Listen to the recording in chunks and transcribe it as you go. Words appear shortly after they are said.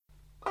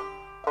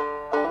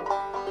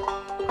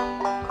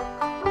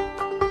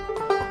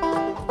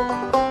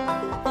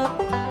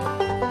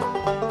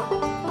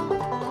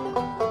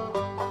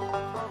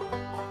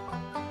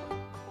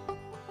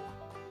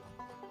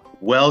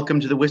Welcome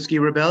to the Whiskey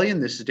Rebellion.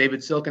 This is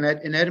David Silken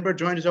in Edinburgh,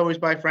 joined as always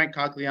by Frank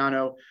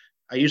Cogliano.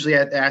 I usually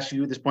ask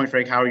you at this point,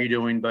 Frank, how are you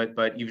doing?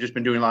 But you've just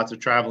been doing lots of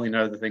traveling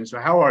and other things. So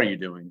how are you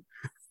doing?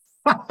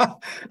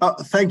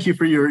 Thank you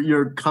for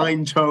your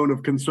kind tone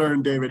of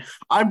concern, David.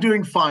 I'm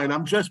doing fine.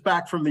 I'm just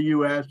back from the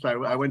U.S.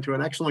 I went to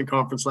an excellent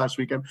conference last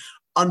weekend.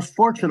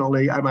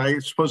 Unfortunately, I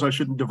suppose I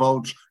shouldn't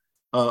divulge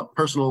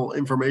personal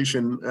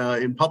information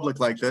in public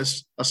like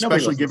this,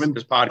 especially given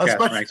this podcast,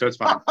 Frank. So it's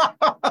fine.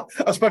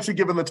 Especially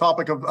given the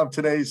topic of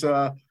today's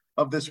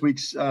of this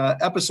week's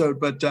episode.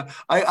 But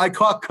I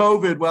caught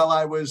COVID while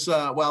I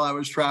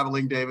was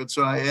traveling, David.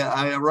 So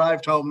I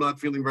arrived home not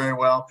feeling very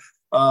well.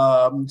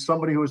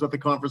 Somebody who was at the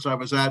conference I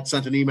was at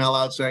sent an email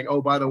out saying,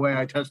 "Oh, by the way,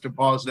 I tested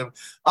positive."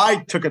 I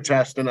took a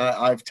test and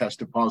I've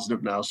tested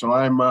positive now. So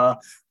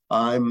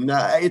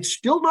it's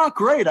still not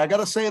great. I got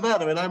to say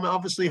that. I mean, I'm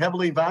obviously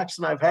heavily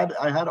vaccinated.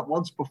 I had it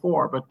once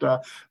before,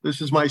 but this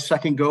is my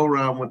second go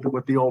round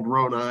with the old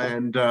Rona,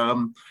 and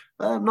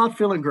I'm not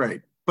feeling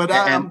great. But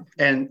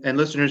and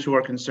listeners who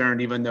are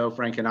concerned, even though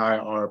Frank and I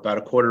are about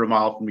a quarter of a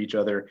mile from each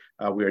other,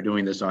 we are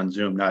doing this on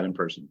Zoom, not in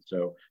person.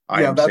 So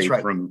I am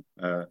safe from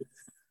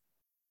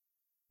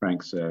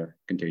Frank's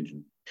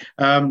contagion.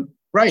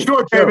 Right.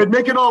 Sure, David,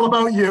 make it all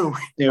about you.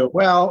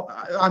 Well,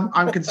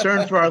 I'm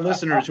concerned for our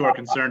listeners who are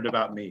concerned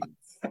about me.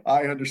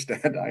 I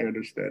understand.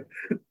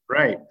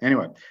 Right.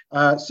 Anyway,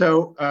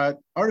 so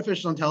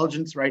artificial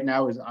intelligence right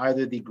now is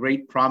either the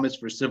great promise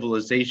for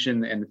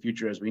civilization and the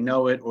future as we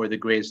know it, or the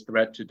greatest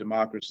threat to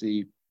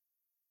democracy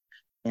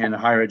and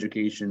higher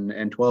education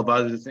and 12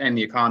 others, and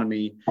the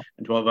economy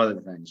and 12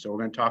 other things. So we're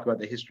going to talk about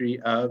the history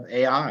of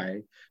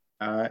AI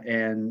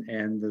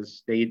and the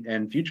state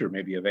and future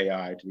maybe of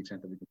AI to the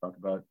extent that we can talk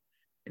about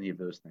any of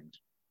those things.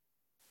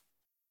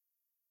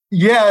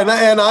 Yeah,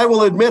 and I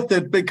will admit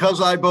that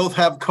because I both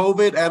have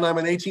COVID and I'm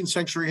an 18th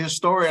century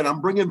historian,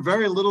 I'm bringing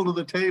very little to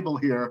the table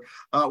here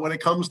when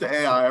it comes to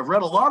AI. I've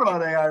read a lot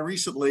about AI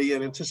recently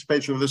in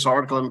anticipation of this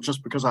article and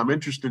just because I'm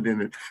interested in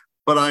it,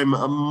 but I'm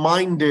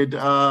minded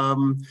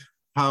how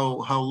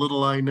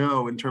little I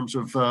know in terms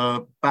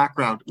of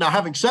background. Now,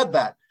 having said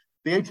that,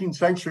 the 18th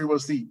century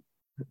was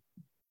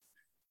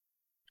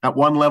at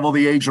one level,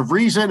 the age of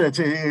reason.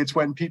 It's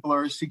when people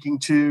are seeking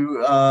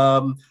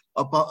to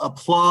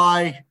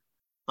apply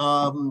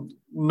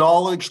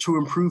knowledge to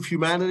improve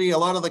humanity. A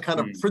lot of the kind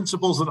of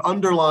principles that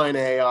underline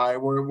AI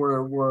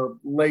were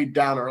laid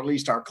down, or at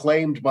least are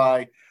claimed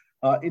by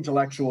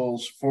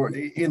intellectuals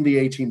in the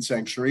 18th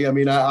century. I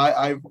mean,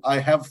 I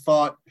have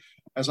thought,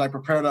 as I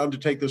prepare to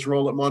undertake this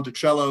role at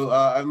Monticello,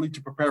 I need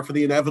to prepare for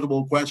the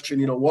inevitable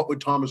question, what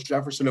would Thomas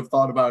Jefferson have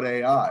thought about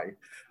AI?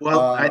 Well,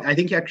 I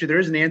think actually there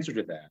is an answer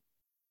to that.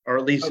 Or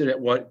at least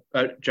what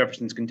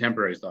Jefferson's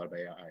contemporaries thought of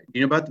AI. Do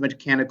you know about the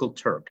Mechanical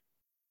Turk?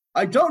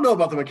 I don't know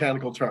about the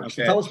Mechanical Turk.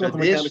 Okay. Tell us about the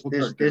Mechanical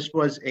Turk. This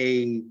was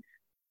a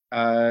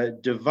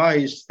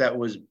device that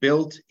was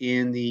built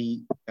in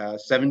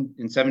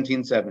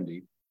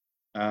 1770.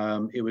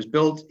 It was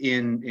built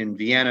in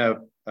Vienna,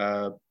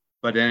 but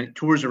then it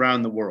tours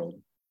around the world,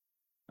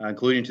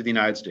 including to the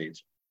United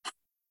States,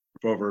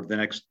 for over the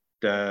next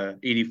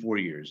 84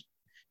 years.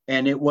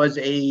 And it was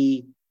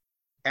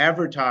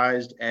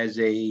advertised as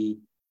a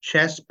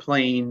chess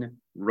playing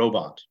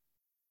robot.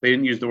 They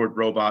didn't use the word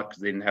robot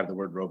because they didn't have the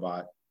word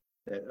robot.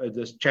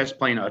 This chess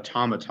playing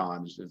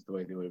automatons is the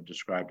way they would have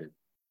described it.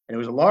 And it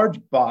was a large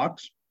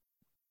box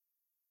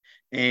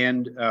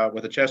and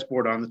with a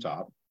chessboard on the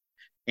top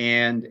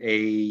and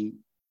a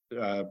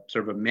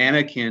sort of a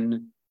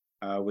mannequin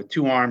with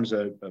two arms,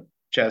 a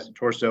chest, a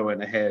torso,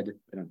 and a head,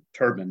 and a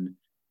turban.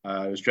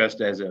 It was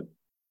dressed as a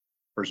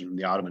person from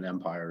the Ottoman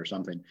Empire or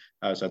something.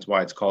 So that's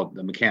why it's called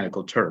the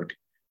Mechanical Turk.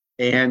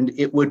 And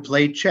it would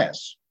play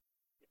chess.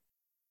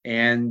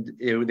 And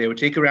they would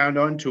take around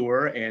on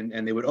tour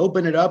and they would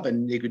open it up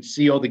and they could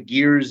see all the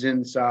gears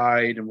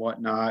inside and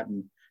whatnot.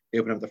 And they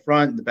open up the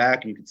front and the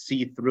back and you could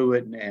see through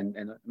it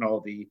and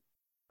all the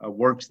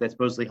works that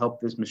supposedly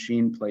helped this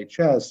machine play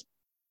chess.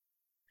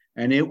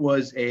 And it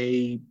was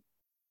a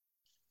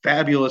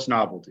fabulous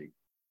novelty.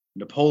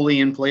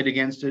 Napoleon played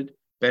against it.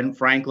 Ben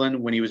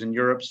Franklin, when he was in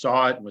Europe,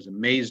 saw it and was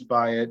amazed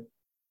by it.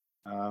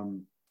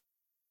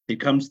 It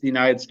comes to the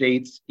United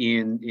States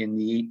in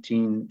the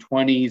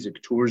 1820s.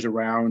 It tours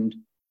around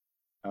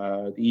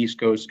the East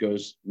Coast,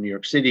 goes to New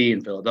York City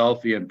and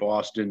Philadelphia and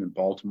Boston and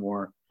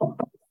Baltimore.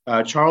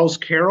 Charles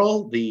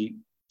Carroll, the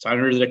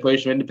signer of the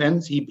Declaration of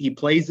Independence, he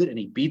plays it and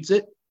he beats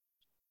it.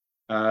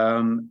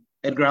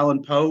 Edgar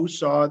Allan Poe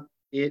saw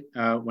it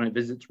when it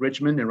visits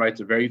Richmond and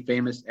writes a very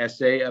famous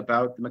essay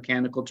about the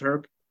Mechanical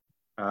Turk.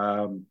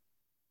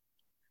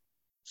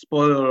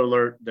 Spoiler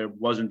alert, there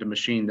wasn't a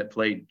machine that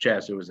played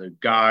chess. It was a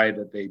guy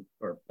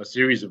or a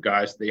series of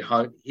guys they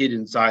hid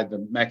inside the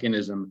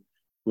mechanism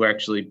who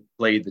actually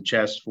played the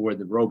chess for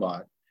the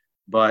robot.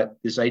 But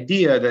this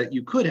idea that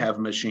you could have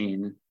a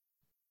machine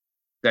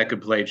that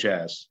could play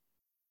chess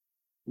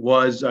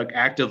was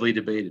actively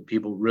debated.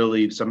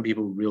 Some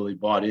people really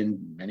bought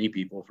in, many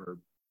people for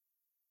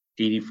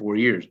 84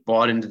 years,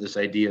 bought into this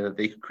idea that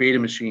they could create a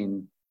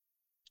machine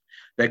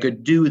that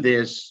could do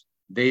this,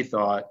 they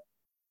thought,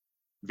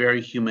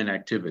 very human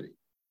activity,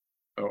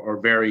 or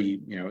very,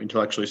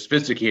 intellectually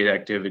sophisticated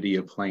activity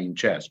of playing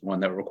chess, one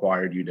that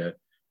required you to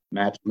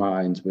match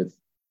minds with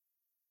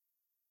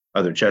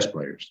other chess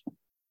players.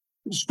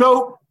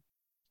 So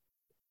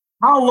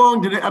how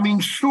long did it, I mean,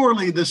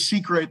 surely the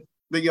secret,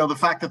 the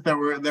fact that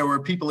there were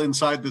people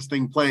inside this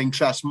thing playing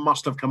chess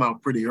must have come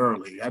out pretty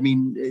early. I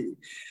mean,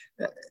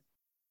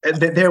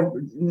 they're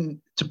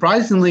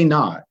surprisingly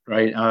not,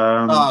 right?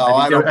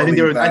 I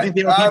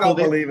don't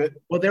believe it.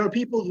 Well, there were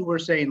people who were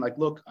saying, like,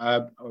 look,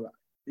 there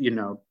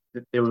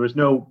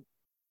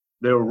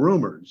were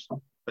rumors,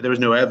 but there was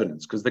no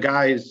evidence, because the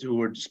guys who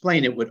were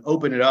displaying it would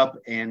open it up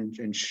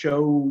and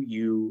show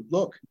you,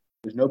 look,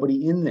 there's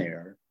nobody in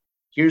there.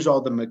 Here's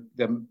all the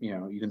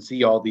you can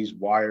see all these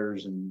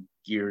wires and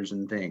gears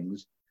and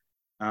things.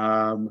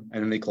 And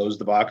then they closed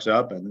the box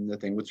up, and the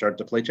thing would start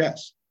to play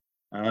chess.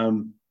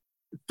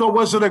 So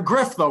was it a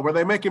grift, though? Were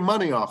they making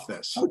money off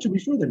this? Oh, to be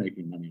sure, they're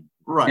making money.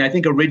 Right. And I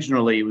think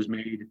originally it was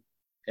made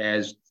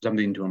as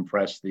something to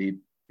impress the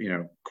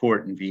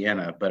court in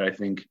Vienna, but I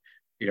think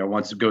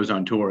once it goes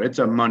on tour, it's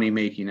a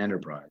money-making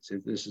enterprise.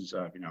 This is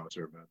sort of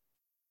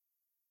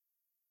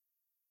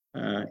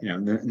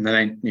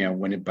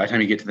by the time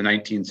you get to the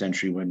 19th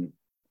century, when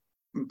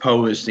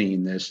Poe is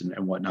seeing this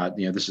and whatnot,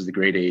 this is the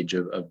great age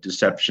of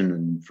deception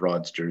and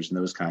fraudsters and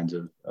those kinds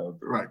of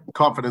right,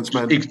 confidence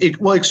men. But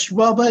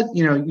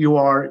you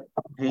are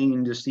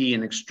paying to see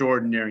an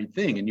extraordinary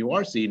thing, and you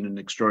are seeing an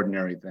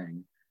extraordinary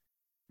thing.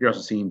 You're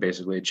also seeing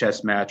basically a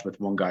chess match with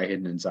one guy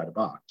hidden inside a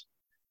box.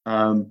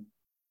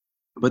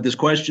 But this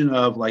question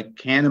of, like,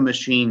 can a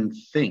machine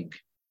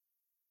think,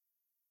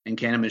 and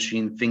can a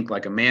machine think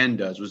like a man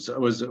does,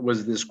 was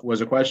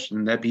a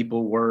question that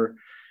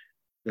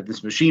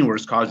this machine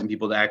was causing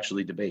people to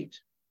actually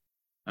debate.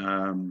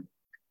 And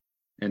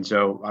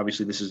so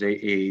obviously this is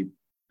a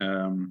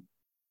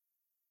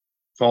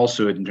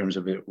falsehood in terms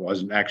of it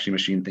wasn't actually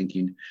machine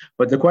thinking.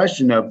 But the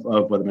question of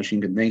whether a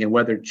machine could think, and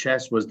whether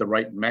chess was the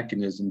right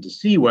mechanism to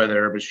see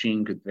whether a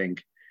machine could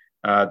think,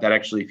 that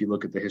actually, if you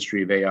look at the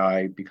history of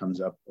AI, becomes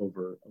up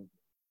over.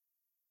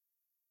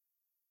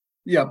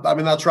 Yeah, I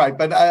mean, that's right.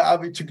 But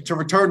to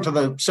return to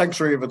the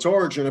century of its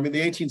origin, I mean,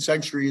 the 18th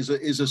century is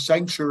a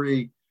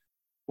century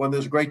when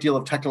there's a great deal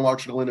of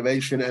technological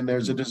innovation, and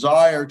there's a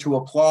desire to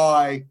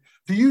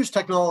use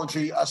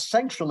technology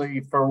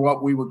essentially for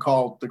what we would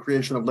call the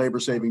creation of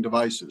labor-saving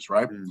devices,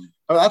 right? I mean,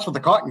 that's what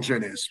the cotton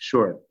gin is.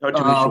 Sure, to be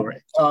sure.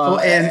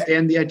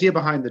 And the idea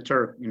behind the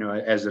Turk,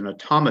 as an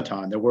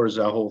automaton, there was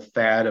a whole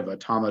fad of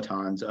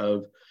automatons,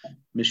 of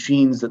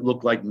machines that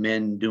look like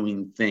men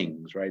doing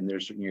things, right? And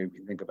there's, you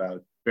can think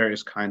about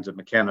various kinds of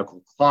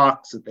mechanical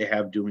clocks that they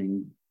have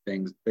doing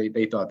things.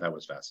 They thought that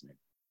was fascinating.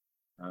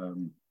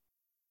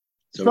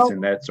 So it's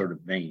in that sort of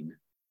vein.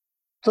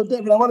 So,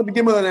 David, I want to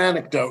begin with an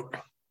anecdote.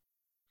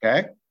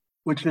 Okay.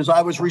 Which is,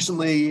 I was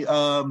recently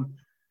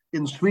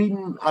in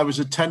Sweden. I was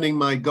attending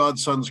my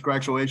godson's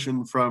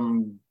graduation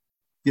from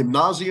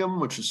gymnasium,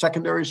 which is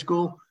secondary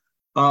school.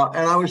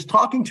 And I was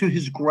talking to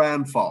his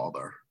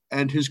grandfather.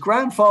 And his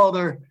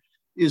grandfather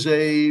is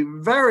a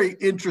very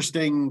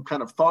interesting,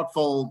 kind of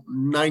thoughtful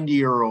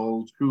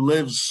 90-year-old who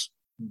lives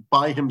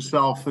by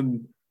himself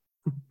and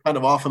kind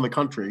of off in the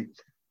country,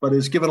 but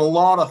has given a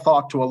lot of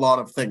thought to a lot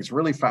of things.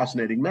 Really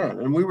fascinating man.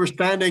 And we were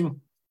standing,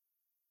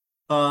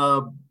 he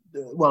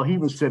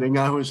was sitting.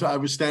 I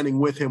was standing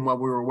with him while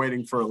we were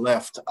waiting for a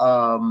lift,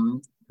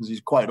 because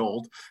he's quite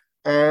old.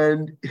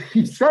 And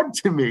he said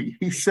to me,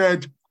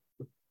 it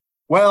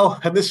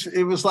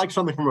was like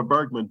something from a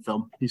Bergman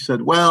film. He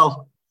said,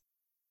 well,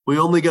 we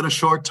only get a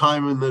short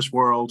time in this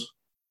world,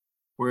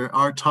 where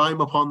our time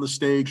upon the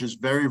stage is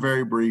very,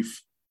 very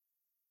brief.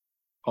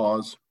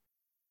 Pause.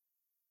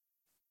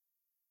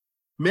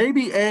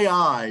 Maybe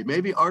AI,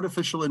 maybe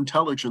artificial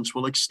intelligence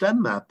will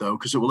extend that, though,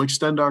 because it will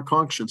extend our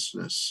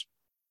consciousness.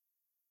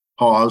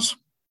 Pause.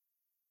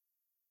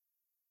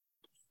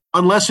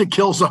 Unless it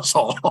kills us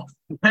all.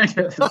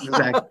 Exactly.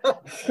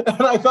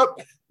 And I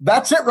thought,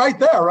 that's it right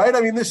there, right?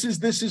 I mean, this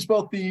is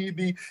both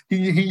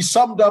he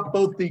summed up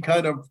both the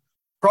kind of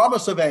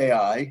promise of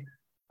AI,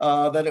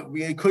 that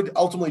it could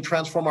ultimately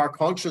transform our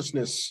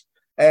consciousness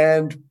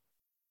and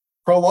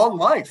prolong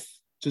life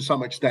to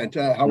some extent.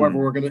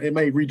 However, it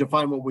may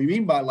redefine what we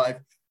mean by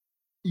life.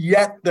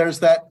 Yet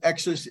there's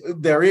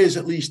there is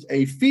at least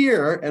a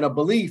fear and a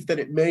belief that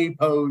it may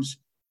pose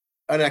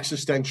an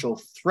existential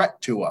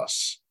threat to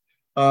us.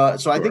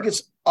 So I think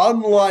it's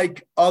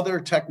unlike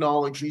other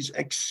technologies,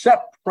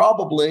 except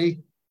probably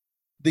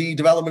the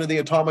development of the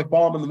atomic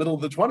bomb in the middle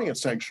of the 20th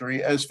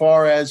century, as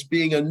far as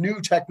being a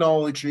new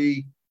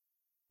technology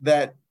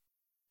that,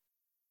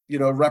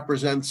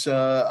 represents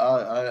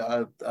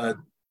a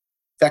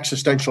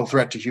existential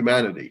threat to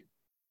humanity.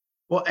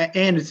 Well,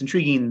 and it's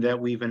intriguing that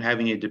we've been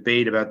having a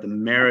debate about the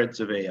merits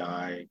of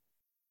AI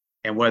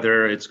and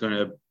whether it's going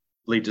to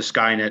lead to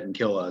Skynet and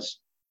kill us,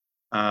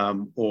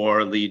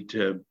 or lead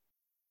to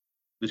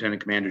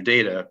Lieutenant Commander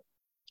Data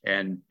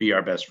and be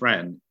our best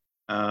friend,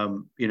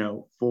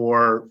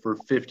 for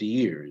 50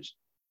 years.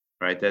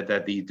 right?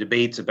 That the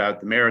debates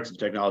about the merits of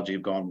technology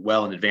have gone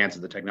well in advance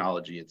of the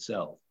technology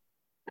itself,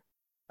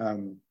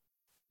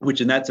 which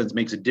in that sense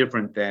makes it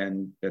different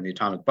than the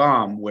atomic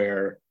bomb,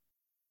 where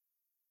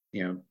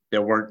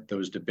there weren't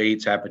those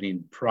debates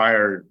happening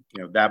prior,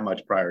 that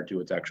much prior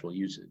to its actual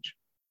usage.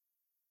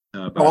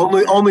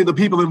 Only the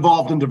people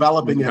involved in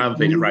developing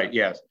it. Right,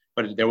 yes.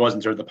 But there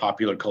wasn't sort of the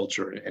popular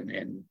culture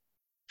and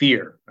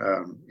fear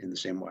in the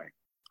same way.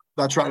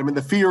 That's right. I mean,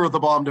 the fear of the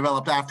bomb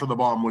developed after the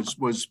bomb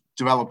was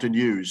developed and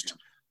used.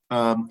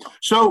 What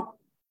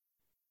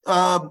do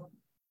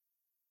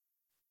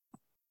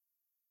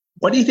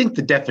you think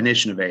the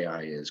definition of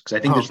AI is? Because I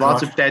think there's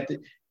lots of that,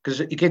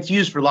 because it gets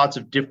used for lots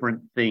of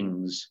different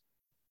things.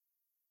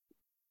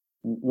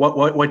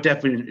 What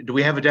definition? Do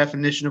we have a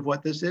definition of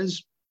what this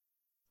is?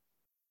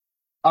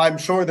 I'm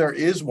sure there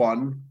is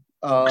one.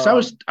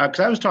 Because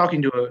I was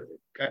talking to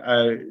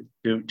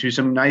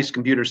some nice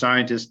computer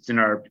scientists in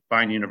our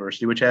fine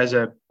university, which has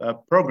a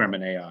program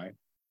in AI,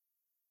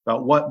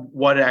 about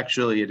what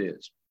actually it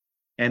is,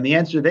 and the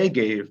answer they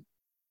gave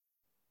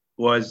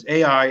was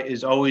AI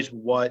is always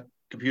what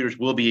computers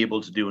will be able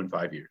to do in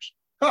 5 years.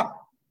 Huh.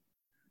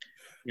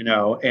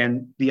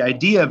 And the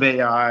idea of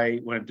AI,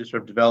 when it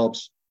sort of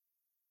develops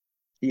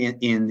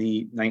in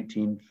the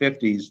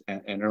 1950s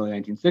and early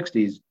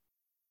 1960s,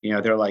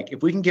 they're like,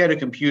 if we can get a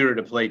computer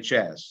to play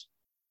chess,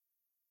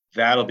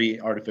 that'll be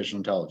artificial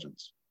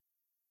intelligence.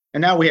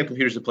 And now we have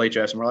computers to play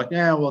chess, and we're like,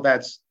 yeah, well,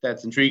 that's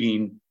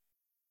intriguing.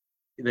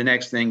 The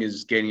next thing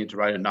is getting it to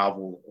write a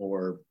novel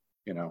or,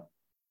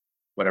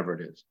 whatever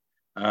it is.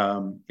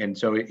 And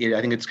so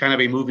I think it's kind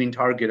of a moving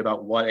target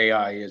about what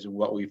AI is and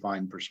what we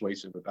find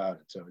persuasive about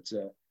it. So it's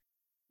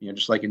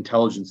just like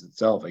intelligence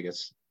itself, I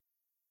guess,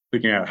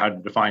 figuring out how to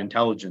define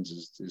intelligence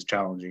is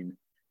challenging.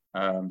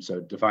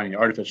 So defining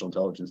artificial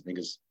intelligence, I think,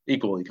 is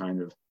equally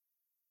kind of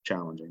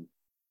challenging.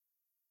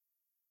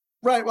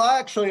 Right. Well,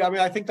 actually,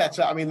 I think that's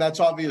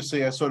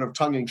obviously a sort of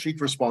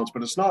tongue-in-cheek response,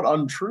 but it's not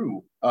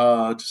untrue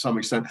to some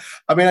extent.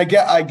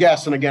 I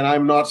guess, and again,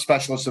 I'm not a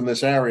specialist in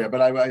this area,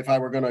 but if I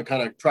were going to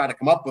kind of try to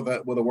come up with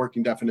a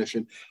working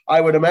definition, I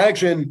would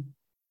imagine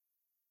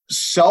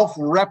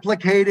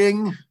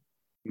self-replicating.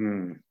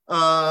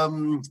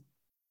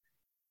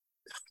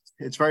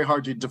 It's very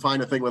hard to define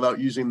a thing without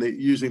using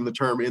the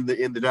term in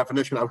the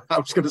definition. I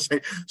was going to say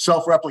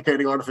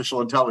self-replicating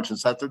artificial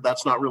intelligence.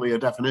 That's not really a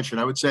definition.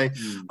 I would say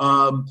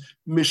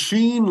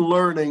machine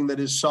learning that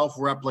is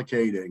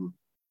self-replicating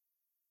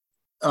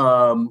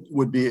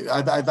would be.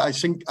 I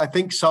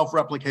think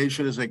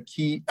self-replication is a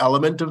key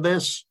element of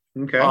this.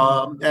 Okay.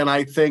 And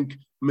I think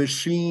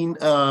machine.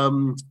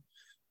 Again,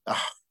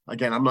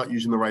 I'm not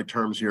using the right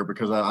terms here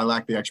because I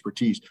lack the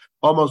expertise.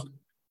 Almost.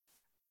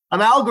 An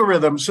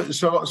algorithm.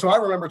 So I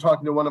remember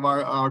talking to one of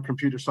our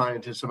computer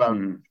scientists about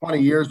 20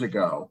 years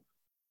ago,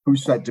 who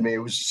said to me,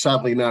 who was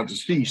sadly now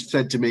deceased,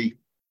 said to me,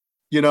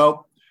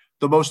 the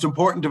most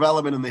important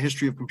development in the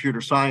history of computer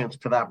science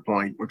to that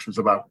point, which was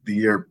about the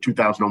year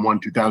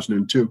 2001,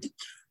 2002,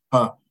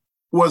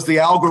 was the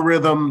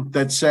algorithm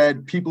that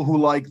said people who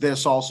like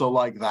this also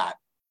like that.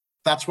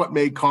 That's what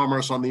made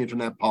commerce on the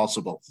internet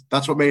possible.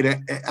 That's what made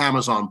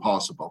Amazon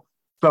possible.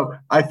 So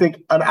I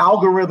think an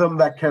algorithm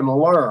that can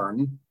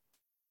learn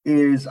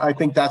I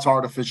think that's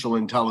artificial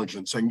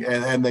intelligence,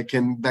 and that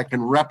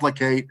can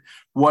replicate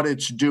what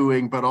it's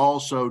doing, but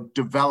also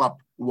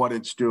develop what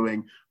it's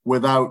doing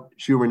without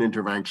human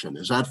intervention.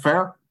 Is that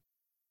fair?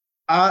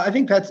 I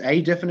think that's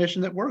a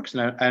definition that works,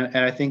 and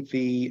I think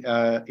the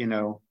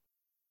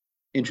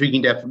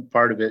intriguing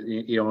part of it,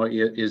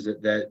 is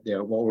that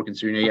what we're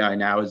considering AI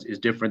now is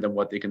different than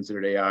what they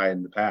considered AI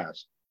in the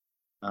past.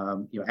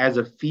 As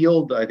a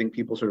field, I think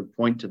people sort of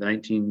point to the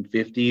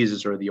 1950s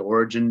as sort of the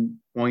origin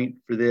point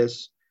for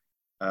this.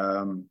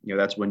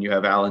 That's when you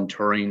have Alan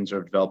Turing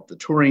sort of developed the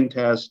Turing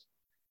test.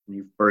 When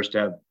you first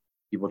have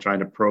people trying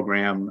to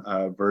program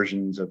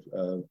versions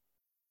of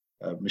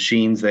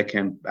machines that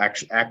can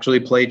actually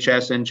play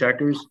chess and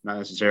checkers, not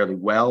necessarily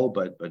well,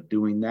 but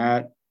doing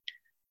that.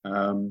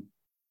 And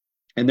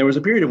there was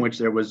a period in which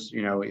there was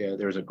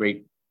a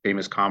great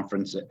famous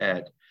conference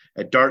at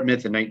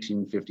Dartmouth in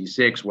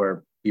 1956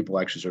 where people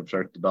actually sort of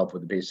started to develop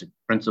with the basic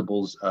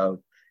principles of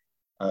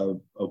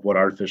what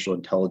artificial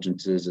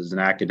intelligence is as an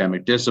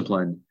academic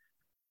discipline,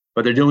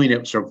 but they're doing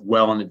it sort of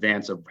well in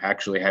advance of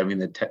actually having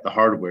the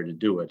hardware to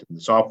do it and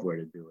the software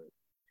to do it.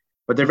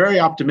 But they're very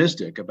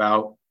optimistic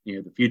about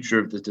the future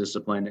of this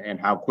discipline and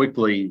how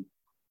quickly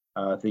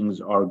things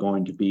are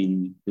going to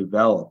be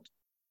developed.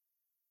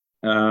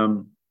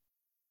 There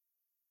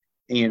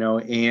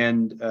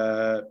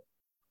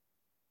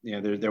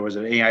was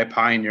an AI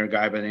pioneer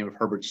guy by the name of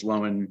Herbert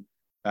Sloan,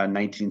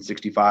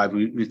 1965,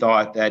 who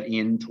thought that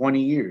in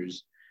 20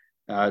 years,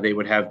 they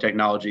would have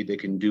technology that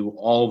can do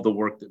all of the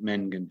work that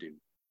men can do,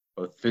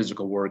 both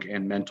physical work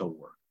and mental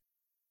work.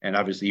 And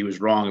obviously he was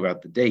wrong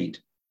about the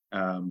date,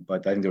 but I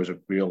think there was a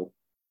real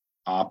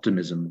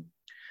optimism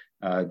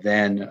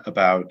then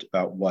about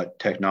what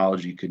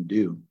technology could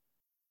do.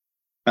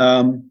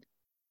 And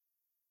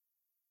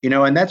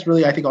that's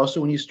really, I think, also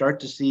when you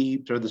start to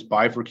see sort of this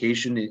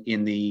bifurcation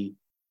in the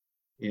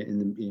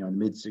in the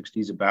mid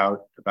 60s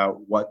about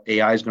what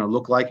AI is going to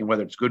look like and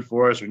whether it's good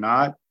for us or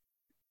not.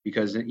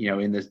 Because in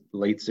the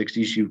late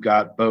 60s, you've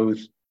got both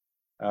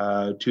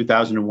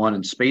 2001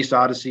 and Space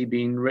Odyssey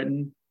being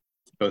written,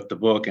 both the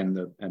book and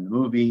the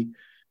movie.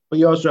 But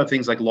you also have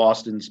things like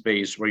Lost in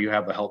Space, where you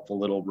have a helpful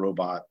little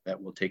robot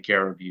that will take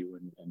care of you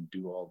and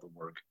do all the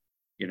work,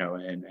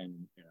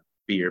 and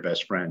be your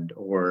best friend,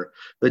 or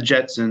the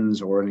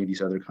Jetsons, or any of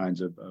these other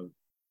kinds of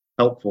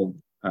helpful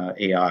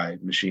AI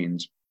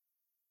machines.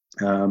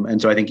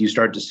 And so I think you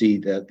start to see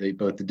that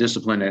both the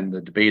discipline and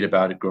the debate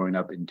about it growing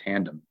up in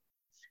tandem.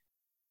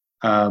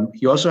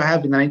 You also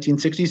have in the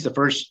 1960s the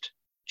first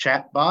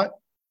chat bot.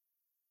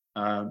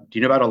 Do you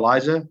know about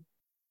Eliza?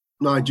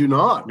 No, I do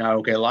not. No,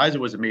 okay. Eliza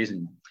was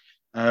amazing.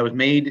 It was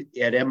made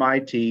at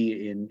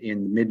MIT in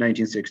the mid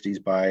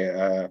 1960s by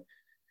a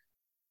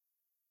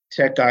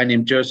tech guy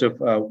named Joseph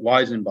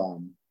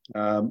Weizenbaum.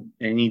 And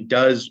he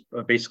does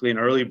basically an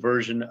early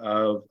version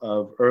of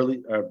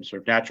early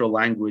sort of natural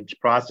language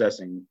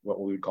processing, what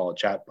we would call a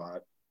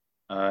chatbot.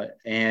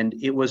 And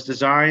it was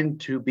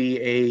designed to be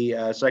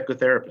a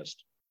psychotherapist.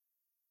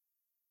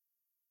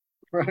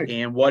 Right.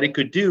 And what it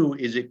could do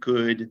is it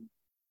could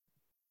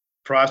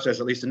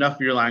process at least enough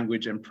of your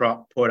language and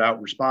put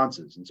out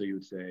responses. And so you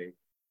would say,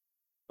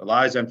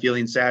 Eliza, I'm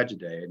feeling sad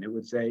today. And it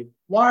would say,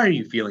 why are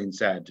you feeling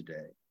sad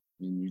today?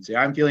 And you'd say,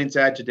 I'm feeling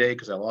sad today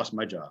because I lost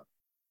my job.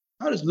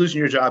 How does losing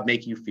your job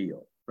make you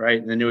feel? Right.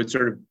 And then it would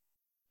sort of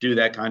do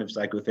that kind of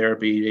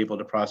psychotherapy, able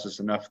to process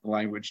enough of the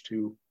language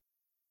to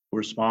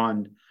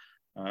respond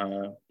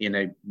in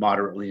a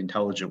moderately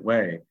intelligent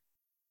way.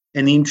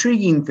 And the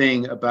intriguing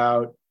thing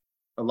about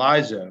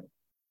Eliza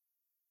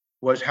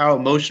was how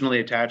emotionally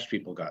attached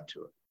people got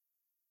to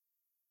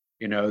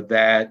it.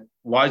 That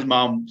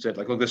Weizenbaum said,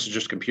 like, look, this is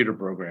just a computer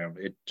program.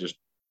 It just,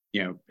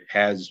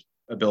 has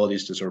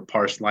abilities to sort of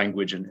parse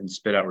language and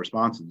spit out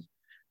responses.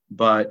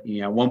 But,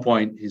 at one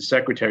point, his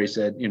secretary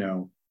said,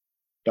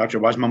 Dr.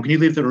 Weizenbaum, can you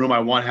leave the room? I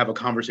want to have a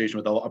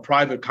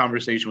private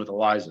conversation with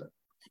Eliza.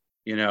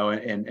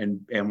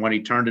 And when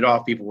he turned it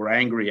off, people were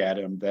angry at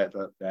him that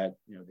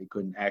they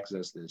couldn't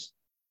access this,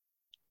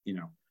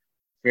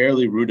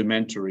 fairly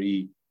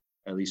rudimentary,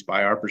 at least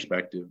by our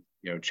perspective,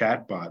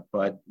 chatbot.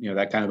 But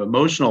that kind of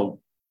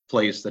emotional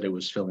place that it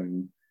was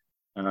filling,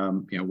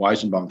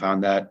 Weizenbaum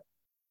found that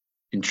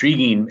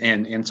intriguing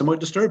and somewhat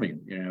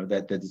disturbing.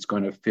 That it's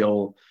going to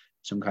fill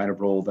some kind of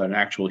role that an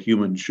actual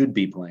human should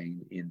be playing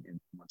in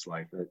one's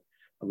life. That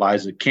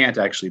Eliza can't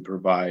actually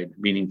provide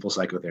meaningful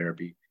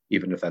psychotherapy,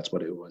 even if that's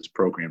what it was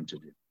programmed to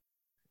do.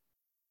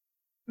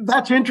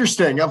 That's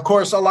interesting. Of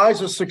course,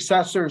 Eliza's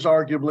successors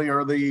arguably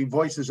are the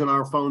voices in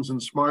our phones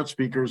and smart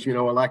speakers,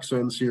 Alexa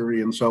and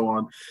Siri and so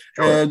on.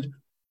 Sure. And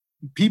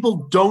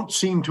people don't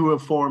seem to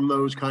have formed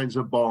those kinds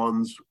of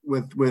bonds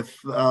with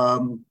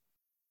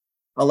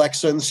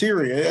Alexa and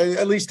Siri,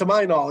 at least to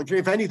my knowledge.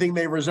 If anything,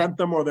 they resent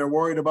them, or they're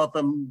worried about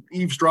them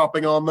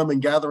eavesdropping on them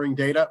and gathering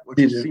data, which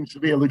seems to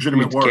be a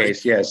legitimate worry.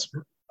 Case, yes.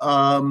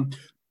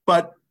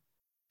 But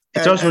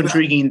it's also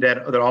intriguing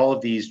that all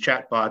of these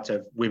chatbots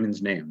have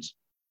women's names.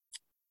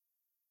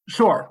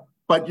 Sure,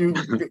 but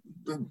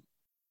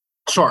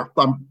sure,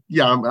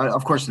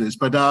 of course it is.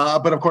 But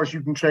of course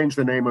you can change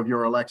the name of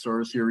your Alexa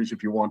or Siri's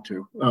if you want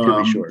to.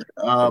 To be sure,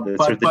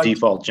 the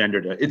default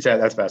gender.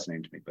 That's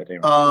fascinating to me. But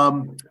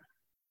anyway.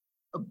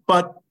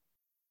 But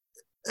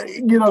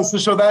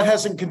so that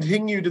hasn't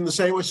continued in the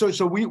same way.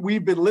 So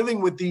we've been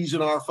living with these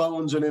in our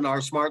phones and in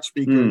our smart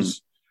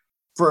speakers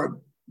for a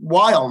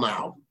while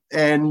now,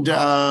 and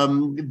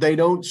they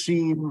don't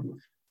seem.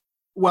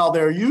 Well,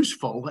 they're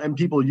useful and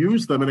people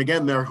use them. And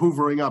again, they're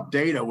hoovering up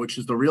data, which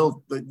is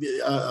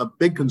a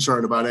big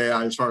concern about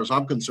AI as far as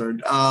I'm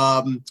concerned.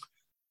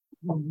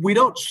 We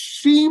don't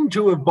seem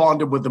to have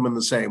bonded with them in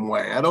the same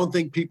way. I don't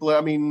think people,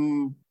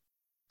 am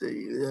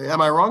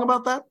I wrong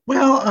about that?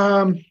 Well,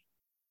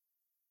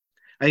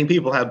 I think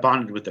people have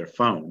bonded with their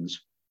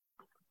phones.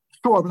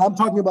 Sure, but I'm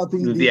talking about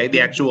the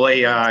actual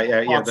AI.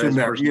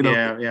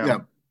 Yeah.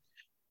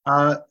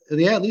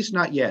 At least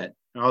not yet.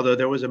 Although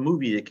there was a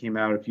movie that came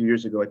out a few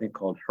years ago, I think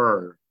called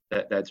Her,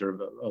 that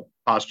sort of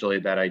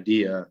postulated that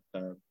idea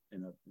in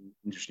an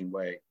interesting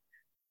way.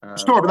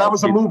 Sure, but that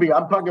was a movie.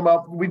 I'm talking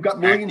about we've got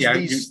millions of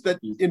these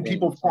in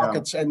people's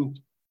pockets, and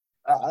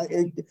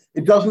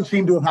it doesn't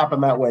seem to have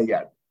happened that way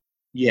yet.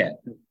 Yeah,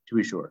 to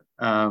be sure.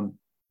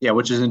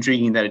 Which is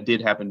intriguing that it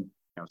did happen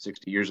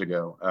 60 years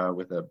ago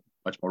with a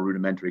much more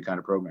rudimentary kind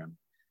of program.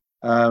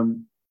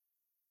 One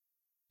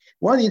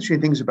of the interesting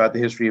things about the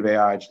history of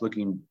AI, just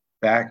looking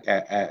back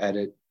at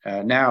it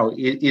now,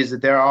 is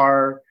that there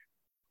are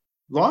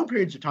long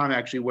periods of time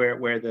actually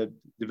where the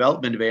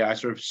development of AI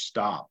sort of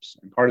stops,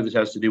 and part of this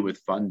has to do with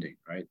funding,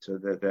 right? So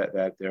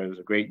that there's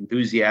a great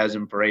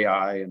enthusiasm for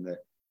AI in the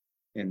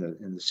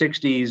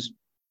 60s.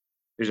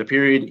 There's a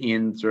period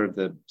in sort of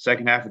the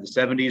second half of the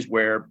 70s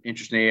where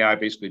interest in AI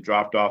basically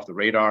dropped off the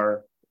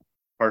radar,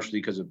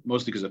 mostly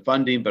because of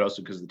funding, but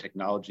also because the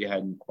technology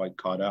hadn't quite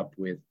caught up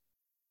with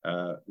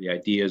the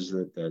ideas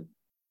that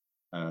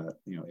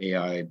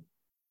AI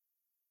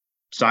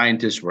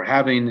scientists were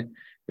having.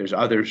 there's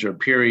others or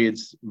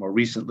periods more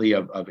recently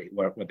of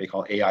what they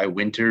call AI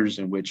winters,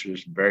 in which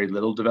there's very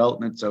little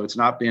development. So it's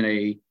not been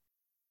a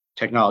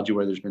technology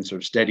where there's been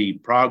sort of steady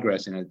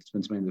progress in it. It's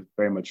been something that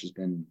very much has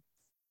been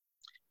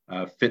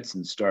fits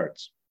and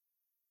starts.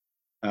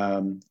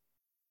 Then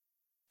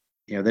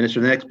it's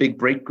the next big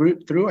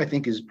breakthrough, I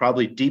think, is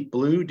probably Deep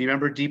Blue. Do you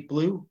remember Deep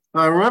Blue?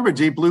 I remember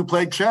Deep Blue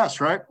played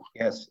chess, right?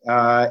 Yes.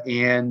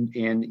 And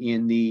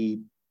in the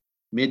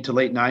mid to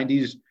late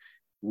 90s,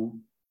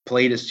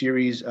 played a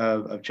series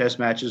of chess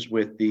matches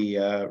with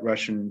the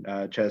Russian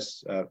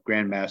chess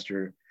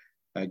grandmaster,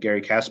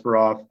 Garry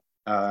Kasparov.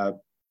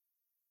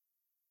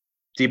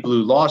 Deep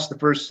Blue lost the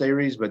first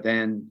series, but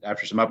then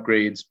after some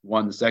upgrades,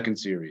 won the second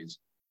series.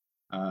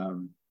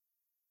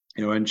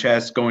 In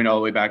chess, going all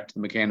the way back to the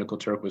Mechanical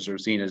Turk was sort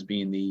of seen as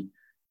being the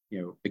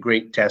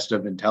great test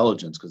of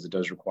intelligence, because it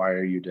does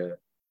require you to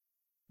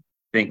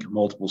think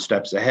multiple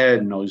steps ahead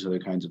and all these other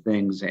kinds of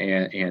things.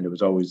 And it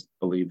was always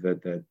believed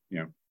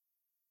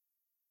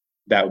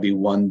that would be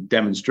one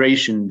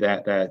demonstration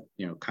that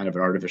kind of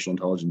an artificial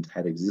intelligence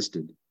had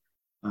existed.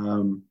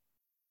 The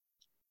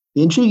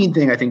intriguing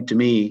thing, I think, to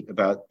me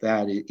about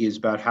that is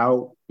about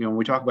how, when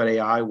we talk about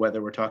AI, whether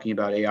we're talking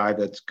about AI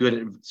that's good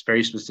at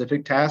very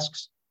specific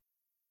tasks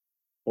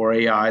or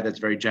AI that's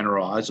very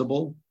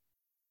generalizable,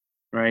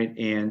 right?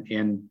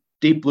 And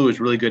Deep Blue is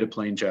really good at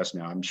playing chess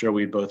now. I'm sure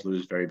we'd both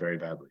lose very, very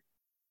badly.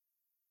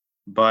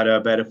 But I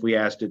bet if we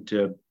asked it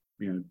to,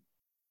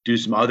 do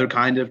some other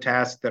kind of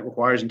task that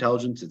requires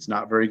intelligence, it's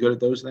not very good at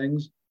those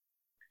things.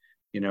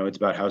 It's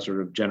about how sort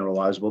of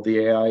generalizable the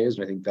AI is.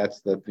 And I think that's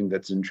the thing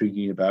that's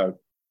intriguing about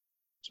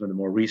some of the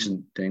more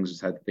recent things, is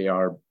that they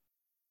are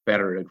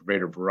better at a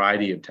greater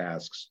variety of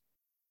tasks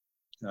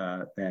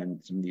than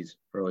some of these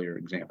earlier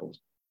examples.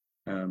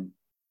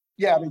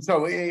 Yeah, I mean,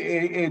 so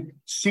it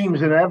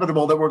seems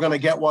inevitable that we're going to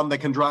get one that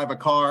can drive a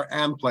car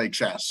and play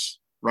chess,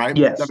 right?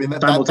 Yes, I mean,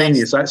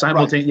 simultaneous.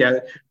 Right. Yeah,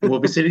 we'll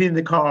be sitting in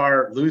the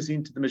car,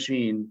 losing to the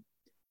machine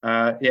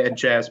at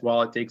chess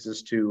while it takes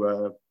us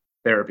to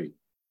therapy.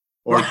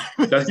 Or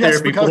does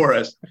therapy for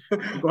us.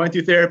 We're going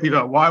through therapy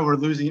about why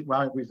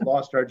we've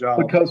lost our job.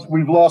 Because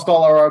we've lost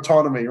all our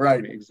autonomy,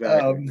 right?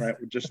 Exactly, right.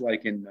 Just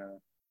like in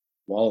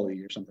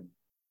WALL-E or something.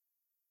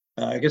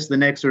 I guess the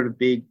next sort of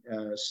big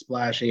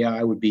splash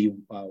AI would be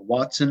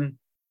Watson,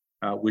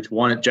 which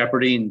won at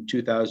Jeopardy in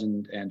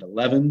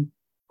 2011.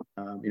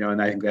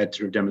 And I think that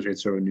sort of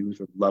demonstrates sort of a new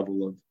sort of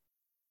level of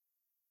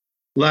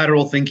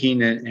lateral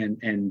thinking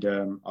and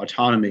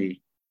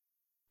autonomy,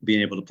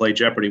 being able to play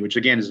Jeopardy, which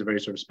again is a very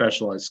sort of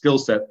specialized skill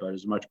set, but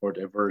is much more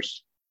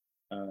diverse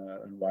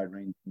and wide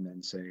range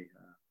than, say,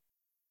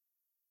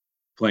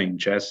 playing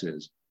chess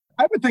is.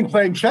 I would think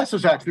playing chess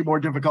is actually more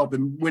difficult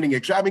than winning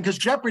it. I mean, because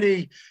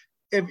Jeopardy,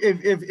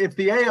 if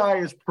the AI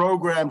is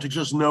programmed to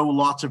just know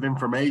lots of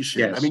information,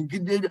 yes. I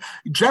mean,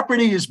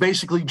 Jeopardy is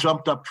basically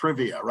jumped up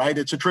trivia, right?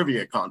 It's a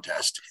trivia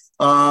contest.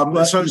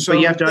 But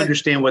you have to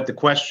understand what the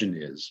question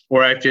is,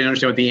 or I have to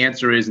understand what the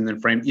answer is, and then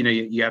frame.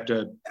 You have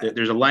to.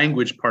 There's a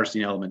language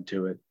parsing element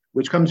to it,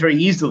 which comes very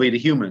easily to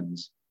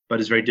humans, but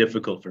is very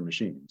difficult for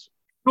machines.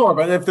 Sure,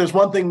 but if there's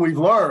one thing we've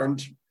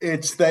learned,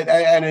 it's that,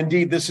 and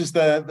indeed, this is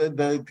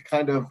the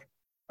kind of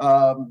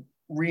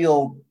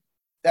real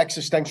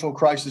existential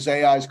crisis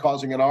AI is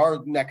causing in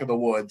our neck of the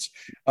woods.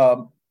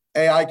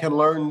 AI can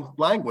learn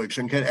language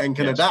and can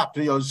yes. adapt.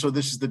 So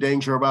this is the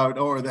danger about,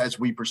 or as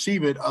we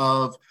perceive it,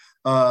 of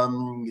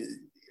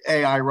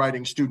AI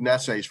writing student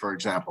essays, for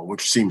example,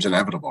 which seems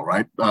inevitable,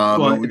 right?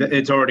 Well,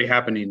 it's already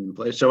happening.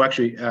 So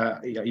actually,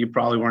 you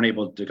probably weren't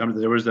able to come to.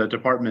 There was a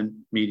department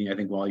meeting, I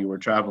think, while you were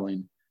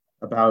traveling,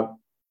 about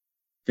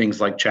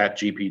things like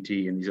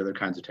ChatGPT and these other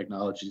kinds of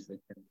technologies that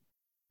can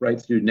write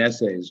student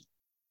essays.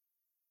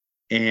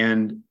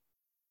 And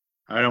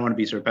I don't want to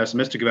be sort of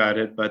pessimistic about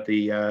it, but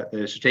the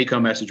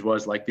take-home message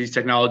was like, these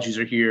technologies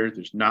are here.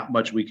 There's not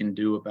much we can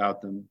do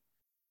about them.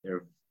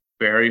 They're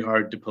very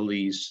hard to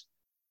police,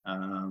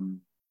 there's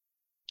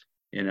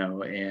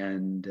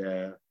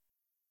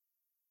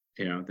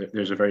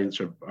a very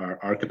sort of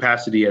our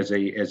capacity as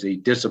a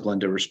discipline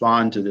to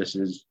respond to this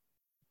is,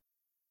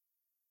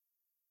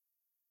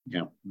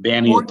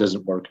 banning it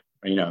doesn't work,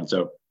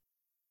 so.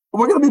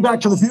 We're going to be back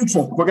to the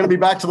future. We're going to be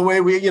back to the way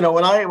we,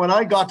 when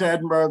I got to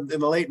Edinburgh in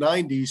the late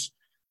 90s,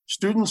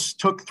 students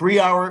took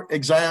 3-hour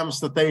exams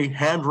that they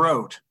hand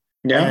wrote.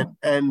 Yeah.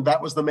 And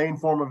that was the main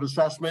form of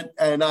assessment.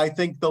 And I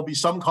think there'll be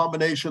some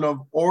combination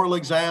of oral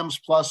exams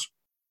plus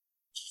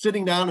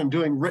sitting down and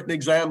doing written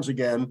exams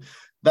again.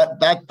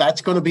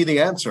 That's going to be the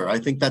answer. I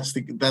think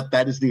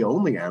that is the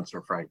only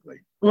answer,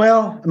 frankly.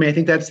 Well, I mean, I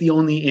think that's the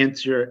only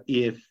answer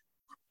if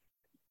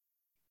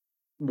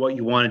what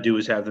you want to do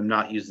is have them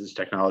not use this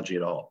technology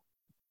at all.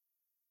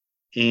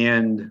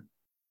 And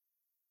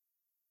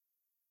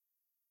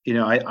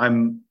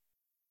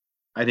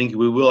I think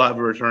we will have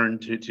a return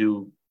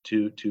to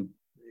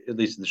at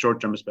least in the short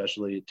term,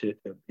 especially to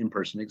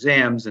in-person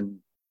exams and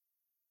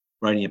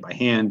writing it by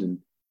hand, and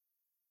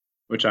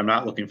which I'm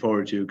not looking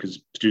forward to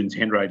because students'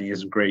 handwriting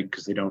isn't great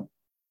because they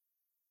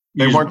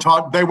weren't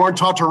taught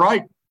to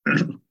write,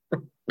 and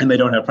they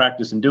don't have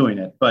practice in doing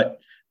it. But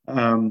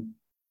Um,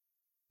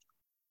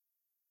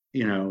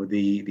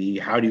 the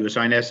how do you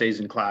assign essays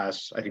in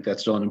class? I think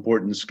that's still an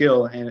important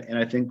skill, and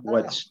I think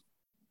what's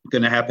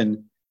going to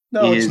happen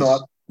it's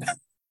not.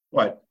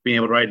 What, being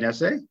able to write an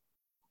essay?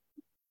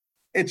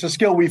 It's a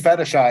skill we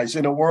fetishize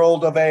in a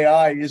world of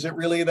AI. Is it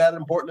really that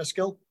important a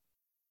skill?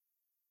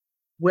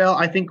 Well,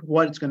 I think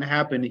what's going to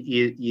happen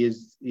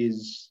is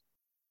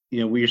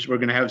we're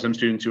going to have some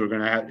students who are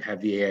going to have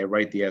the AI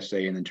write the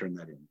essay and then turn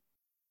that in.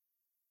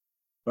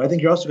 But I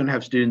think you're also going to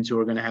have students who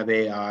are going to have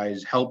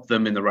AIs help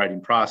them in the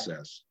writing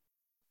process,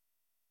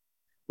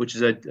 which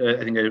is I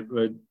think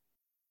a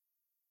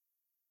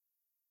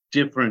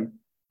different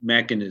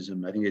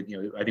mechanism. I think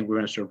I think we're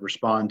going to sort of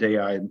respond to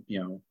AI.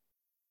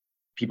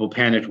 People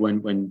panicked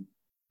when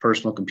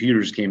personal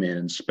computers came in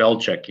and spell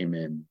check came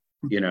in.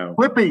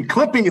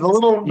 Clippy, the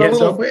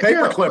little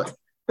paper clip.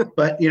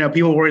 But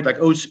people worried like,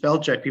 oh, spell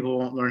check, people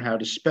won't learn how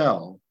to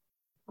spell.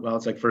 Well,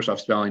 it's like, first off,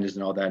 spelling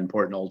isn't all that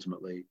important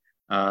ultimately,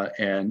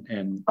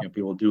 and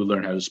people do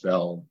learn how to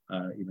spell,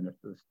 even if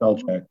the spell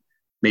check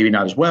maybe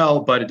not as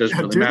well, but it doesn't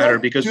really matter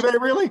because do they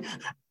really?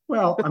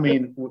 Well, I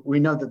mean, we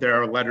know that there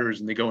are letters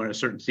and they go in a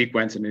certain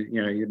sequence, and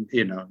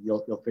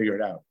you'll figure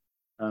it out.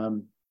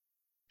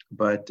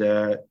 But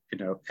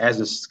as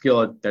a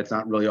skill, that's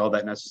not really all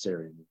that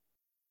necessary.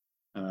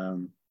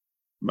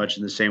 Much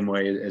in the same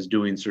way as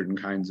doing certain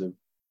kinds of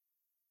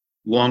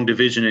long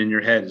division in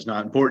your head is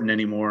not important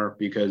anymore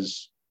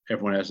because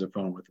everyone has a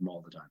phone with them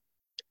all the time.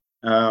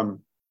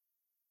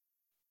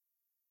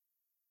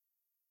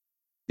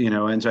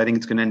 And so I think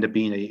it's going to end up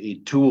being a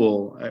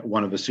tool,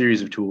 one of a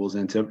series of tools,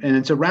 and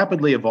it's a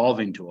rapidly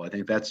evolving tool. I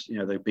think that's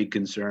the big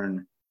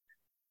concern.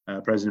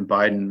 President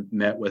Biden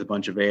met with a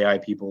bunch of AI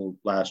people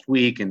last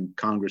week, and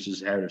Congress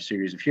has had a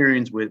series of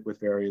hearings with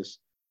various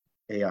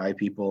AI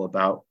people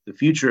about the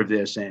future of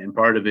this, and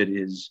part of it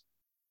is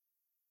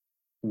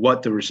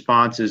what the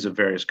responses of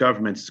various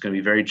governments is going to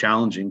be very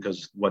challenging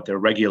because what they're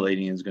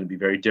regulating is going to be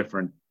very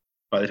different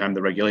by the time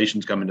the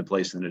regulations come into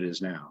place than it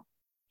is now.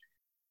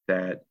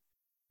 That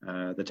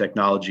the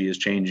technology is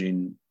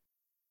changing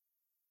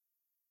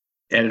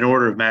at an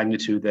order of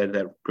magnitude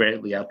that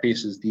greatly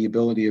outpaces the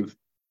ability of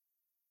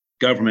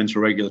governments or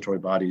regulatory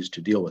bodies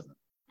to deal with it.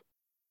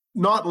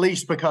 Not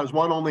least because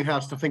one only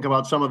has to think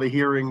about some of the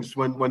hearings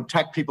when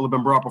tech people have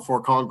been brought before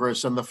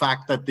Congress, and the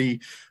fact that the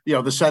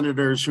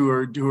senators who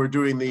are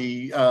doing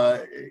the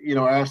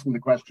asking the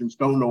questions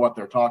don't know what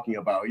they're talking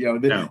about. They're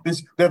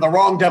the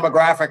wrong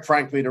demographic,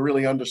 frankly, to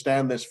really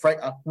understand this.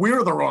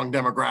 We're the wrong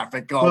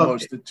demographic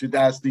almost to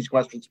ask these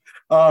questions.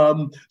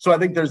 So I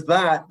think there's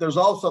that. There's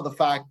also the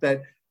fact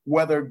that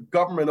whether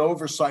government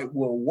oversight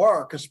will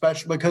work,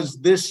 especially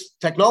because this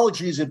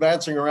technology is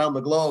advancing around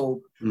the globe,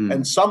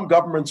 and some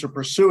governments are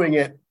pursuing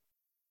it.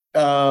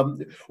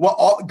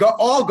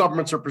 All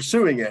governments are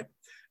pursuing it,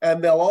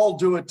 and they'll all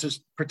do it to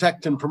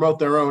protect and promote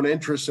their own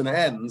interests and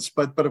ends.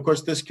 But of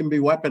course, this can be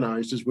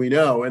weaponized, as we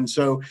know, and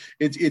so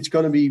it's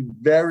going to be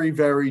very,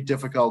 very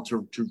difficult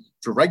to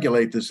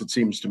regulate this. It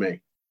seems to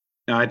me.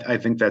 No, I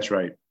think that's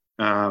right.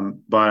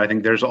 But I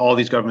think there's all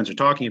these governments are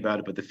talking about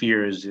it, but the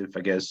fear is if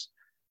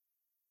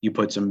you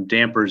put some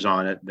dampers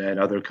on it that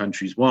other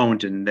countries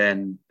won't, and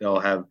then they'll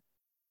have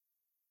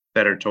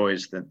better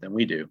toys than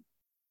we do.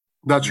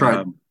 That's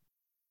right.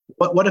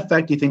 What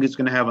effect do you think it's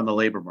going to have on the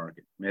labor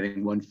market? I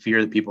think one fear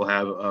that people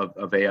have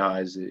of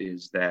AIs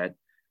is that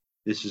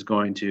this is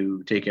going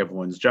to take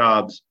everyone's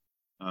jobs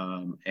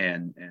and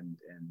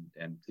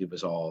leave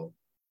us all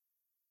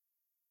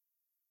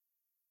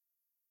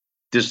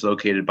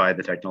dislocated by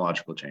the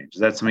technological change.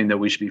 Is that something that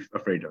we should be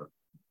afraid of?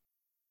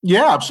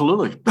 Yeah,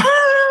 absolutely.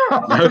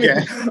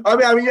 Okay.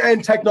 I mean,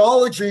 and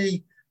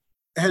technology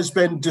has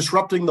been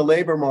disrupting the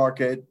labor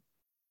market,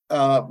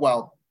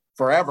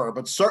 forever,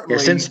 but certainly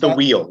since the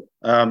wheel.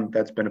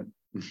 That's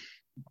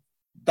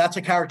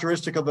a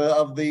characteristic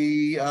of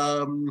the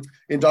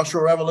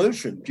Industrial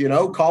Revolution.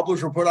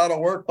 Cobblers were put out of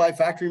work by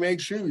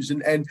factory-made shoes,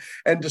 and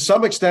to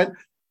some extent,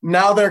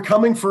 now they're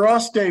coming for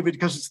us, David,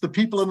 because it's the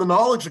people in the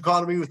knowledge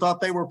economy who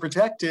thought they were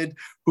protected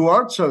who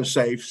aren't so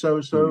safe. So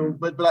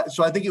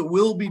I think it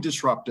will be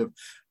disruptive.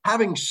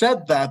 Having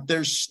said that,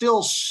 there's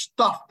still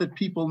stuff that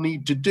people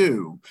need to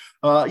do.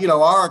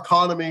 Our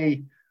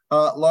economy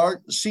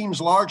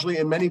seems largely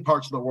in many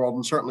parts of the world,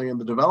 and certainly in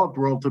the developed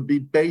world, to be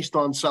based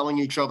on selling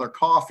each other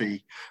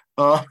coffee.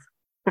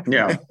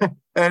 Yeah.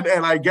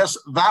 And I guess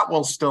that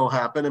will still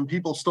happen, and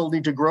people still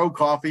need to grow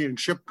coffee and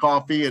ship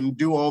coffee and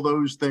do all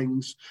those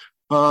things.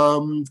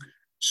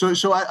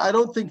 So I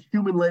don't think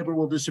human labor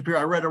will disappear.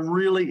 I read a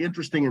really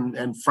interesting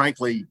and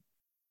frankly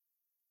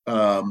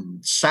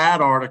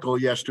sad article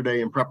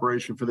yesterday in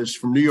preparation for this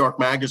from New York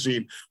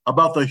Magazine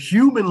about the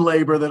human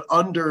labor that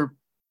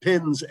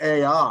underpins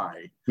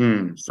AI.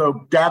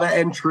 So data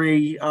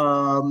entry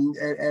and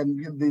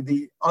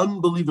the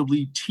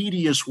unbelievably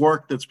tedious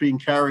work that's being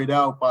carried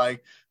out by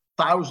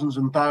thousands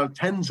and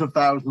tens of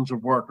thousands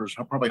of workers,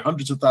 probably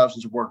hundreds of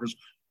thousands of workers,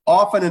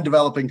 often in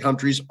developing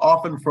countries,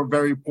 often for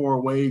very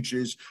poor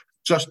wages,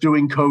 just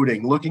doing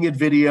coding, looking at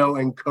video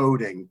and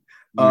coding,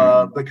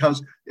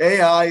 because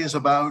AI is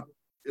about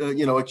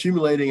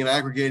accumulating and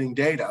aggregating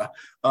data,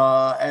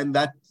 and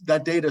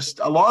that data,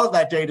 a lot of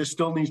that data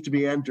still needs to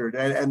be entered.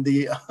 And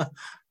the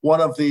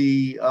one of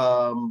the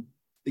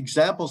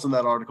examples in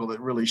that article that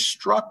really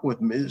stuck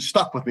with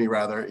me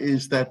rather,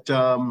 is that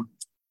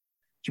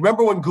do you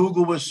remember when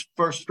Google was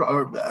first,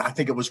 or I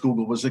think it was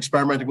Google, was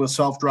experimenting with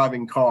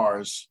self-driving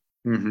cars,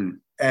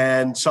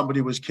 and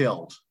somebody was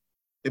killed?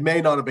 It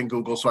may not have been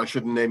Google, so I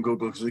shouldn't name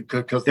Google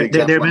because there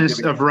have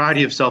been a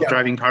variety of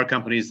self-driving car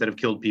companies that have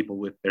killed people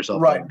with their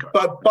self-driving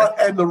cars. But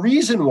and the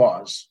reason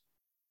was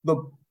the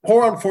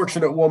poor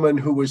unfortunate woman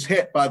who was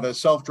hit by the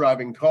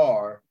self-driving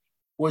car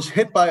was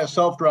hit by a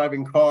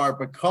self-driving car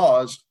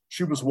because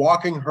she was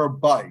walking her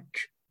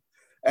bike.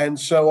 And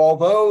so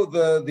although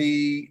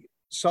the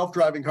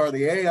self-driving car,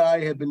 the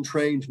AI, had been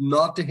trained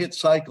not to hit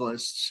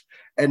cyclists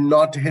and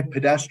not to hit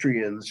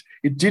pedestrians,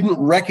 it didn't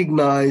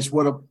recognize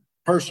what a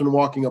person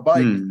walking a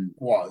bike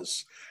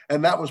was.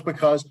 And that was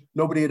because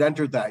nobody had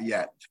entered that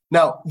yet.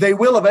 Now, they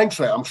will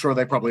eventually. I'm sure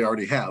they probably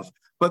already have.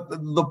 But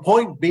the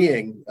point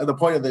being, and the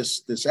point of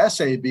this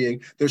essay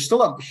being, there's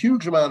still a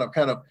huge amount of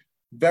kind of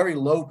very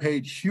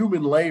low-paid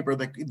human labor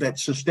that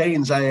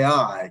sustains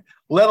AI,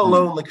 let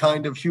alone the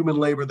kind of human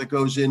labor that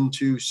goes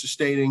into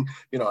sustaining,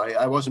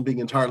 I wasn't being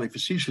entirely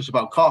facetious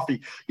about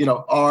coffee,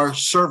 our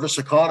service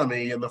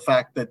economy, and the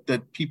fact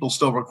that people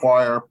still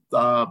require,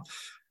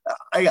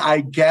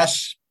 I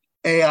guess,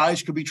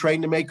 AIs could be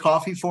trained to make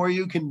coffee for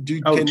you.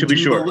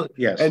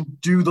 Yes,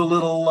 and do the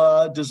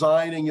little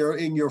design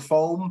in your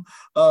foam.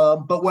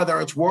 But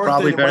whether it's worth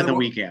probably it, better than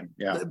we can.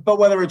 Yeah. But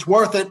whether it's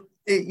worth it,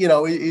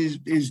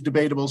 is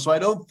debatable. So I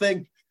don't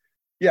think.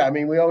 Yeah, I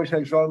mean, we always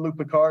have Jean-Luc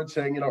Picard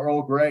saying,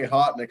 Earl Grey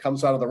hot, and it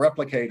comes out of the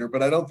replicator.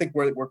 But I don't think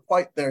we're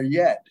quite there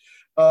yet.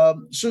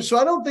 So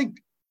I don't think.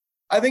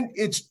 I think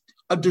it's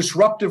a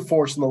disruptive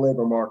force in the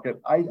labor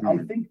market. I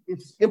think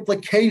its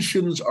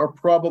implications are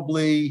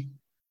probably.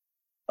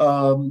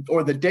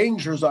 Or the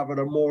dangers of it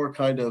are more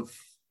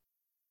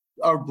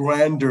are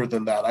grander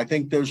than that. I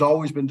think there's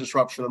always been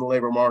disruption in the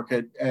labor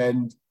market,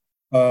 and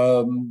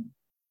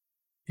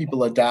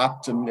people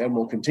adapt and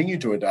will continue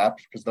to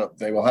adapt because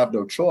they will have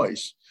no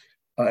choice.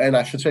 And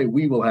I should say,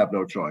 we will have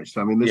no choice.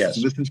 I mean,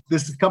 this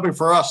is coming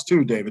for us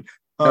too, David.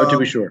 To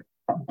be sure.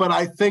 But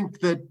I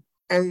think that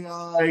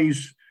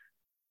AI's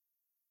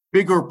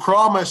bigger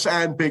promise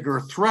and bigger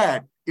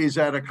threat is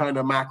at a kind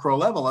of macro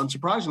level,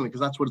 unsurprisingly,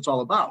 because that's what it's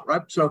all about,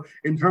 right? So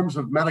in terms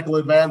of medical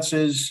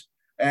advances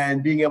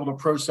and being able to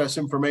process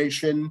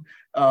information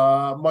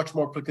much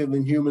more quickly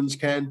than humans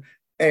can,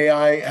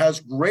 AI has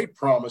great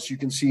promise, you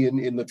can see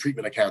in the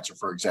treatment of cancer,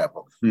 for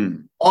example.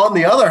 On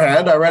the other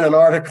hand, I read an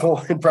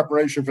article in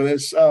preparation for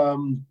this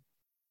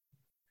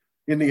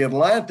in the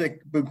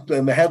Atlantic,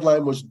 and the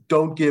headline was,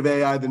 "Don't give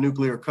AI the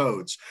nuclear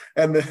codes."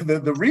 And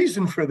the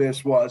reason for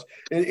this was,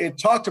 it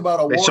talked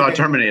about they saw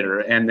Terminator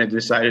and they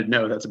decided,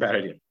 no, that's a bad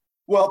idea.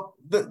 Well,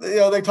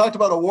 they talked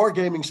about a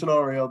wargaming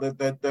scenario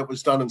that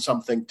was done in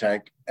some think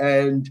tank,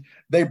 and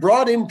they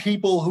brought in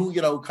people who,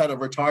 kind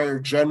of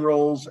retired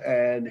generals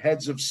and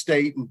heads of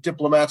state and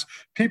diplomats,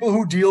 people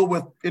who deal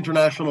with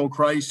international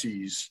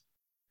crises.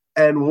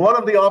 And one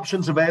of the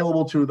options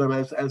available to them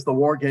as the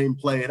war game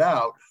played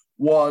out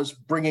was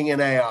bringing in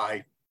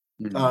AI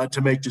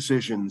to make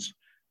decisions.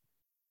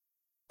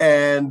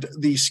 And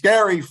the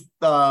scary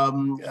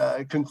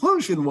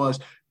conclusion was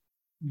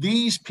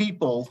these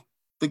people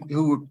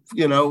who,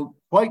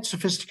 quite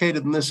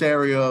sophisticated in this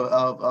area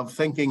of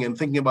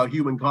thinking about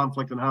human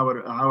conflict and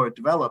how it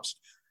develops,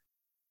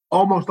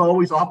 almost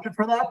always opted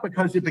for that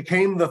because it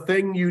became the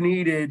thing you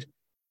needed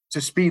to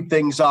speed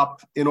things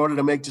up in order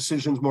to make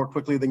decisions more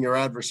quickly than your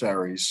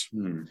adversaries.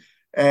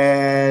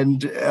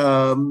 And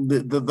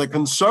the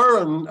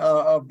concern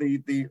of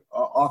the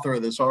author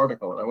of this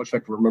article, and I wish I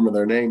could remember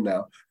their name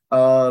now,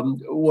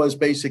 was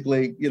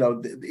basically,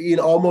 in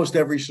almost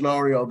every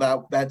scenario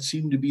that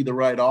seemed to be the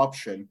right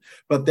option.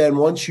 But then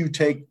once you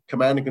take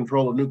command and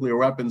control of nuclear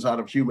weapons out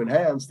of human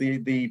hands,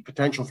 the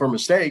potential for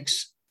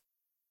mistakes,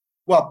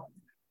 well,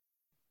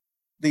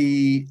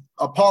 the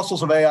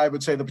apostles of AI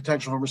would say the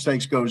potential for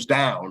mistakes goes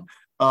down.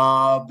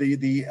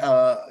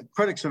 The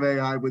critics of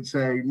AI would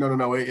say,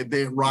 no,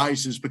 it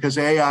rises because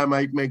AI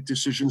might make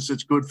decisions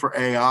that's good for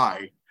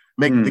AI,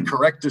 make the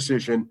correct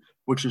decision,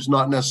 which is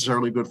not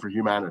necessarily good for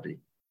humanity.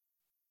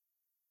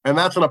 And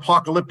that's an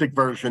apocalyptic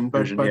version,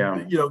 but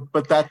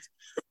that's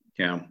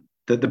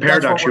the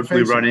paradox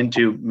we run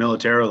into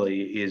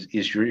militarily is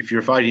if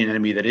you're fighting an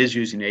enemy that is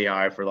using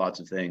AI for lots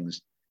of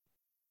things,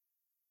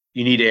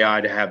 you need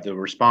AI to have the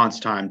response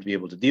time to be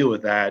able to deal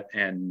with that,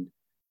 and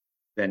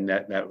then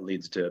that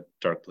leads to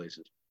dark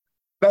places.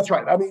 That's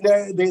right. I mean,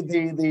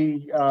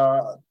 the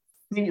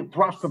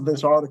thrust of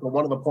this article,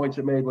 one of the points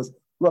it made was,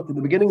 look, at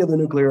the beginning of the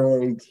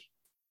nuclear age,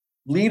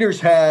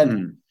 leaders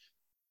had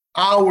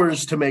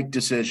hours to make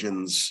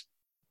decisions.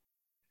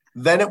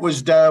 Then it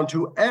was down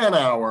to an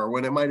hour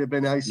when it might have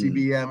been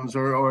ICBMs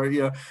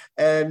or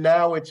and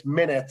now it's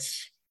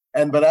minutes.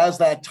 But as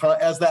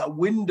that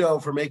window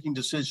for making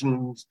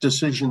decisions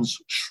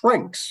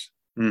shrinks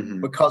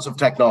because of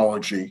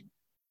technology,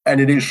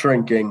 and it is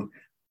shrinking,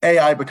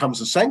 AI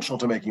becomes essential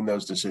to making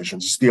those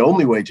decisions. It's the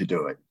only way to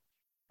do it.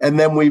 And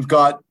then we've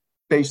got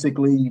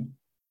basically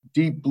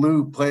Deep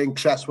Blue playing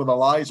chess with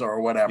Eliza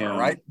or whatever,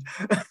 right?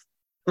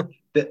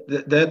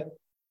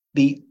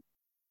 The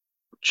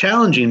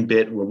challenging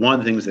bit, or one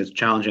of the things that's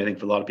challenging, I think,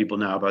 for a lot of people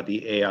now about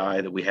the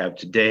AI that we have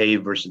today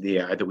versus the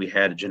AI that we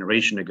had a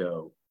generation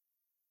ago,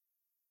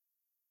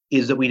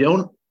 is that we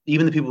don't,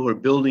 even the people who are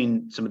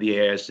building some of the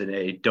AIs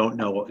today don't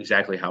know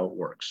exactly how it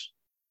works.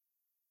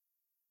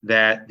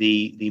 That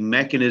the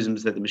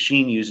mechanisms that the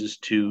machine uses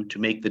to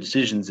make the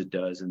decisions it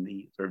does, and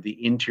the sort of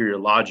the interior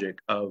logic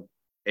of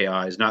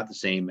AI is not the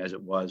same as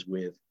it was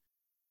with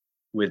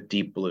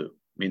Deep Blue.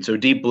 I mean, so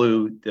Deep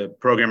Blue, the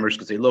programmers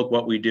could say, look,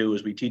 what we do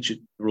is we teach it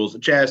the rules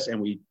of chess,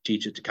 and we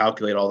teach it to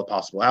calculate all the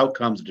possible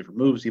outcomes of different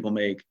moves people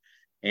make,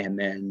 and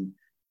then,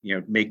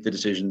 make the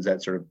decisions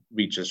that sort of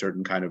reach a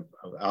certain kind of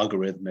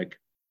algorithmic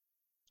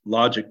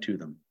logic to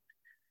them.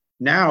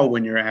 Now,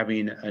 when you're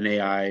having an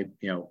AI,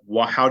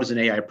 how does an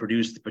AI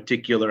produce the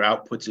particular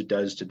outputs it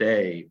does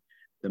today?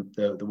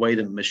 The way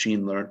that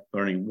machine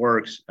learning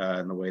works,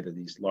 and the way that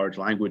these large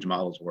language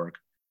models work,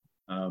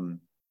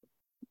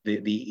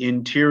 the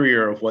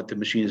interior of what the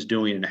machine is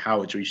doing and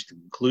how it's reached the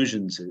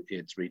conclusions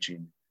it's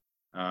reaching,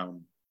 the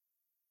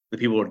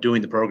people who are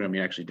doing the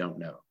programming actually don't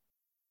know.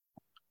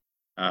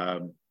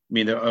 I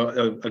mean,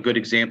 a good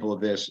example of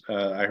this,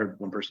 I heard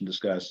one person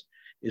discuss,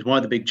 is one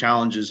of the big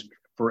challenges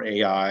for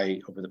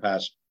AI over the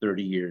past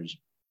 30 years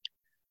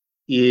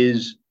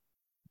is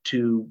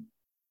to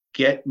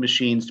get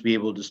machines to be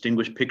able to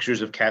distinguish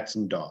pictures of cats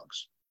and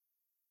dogs,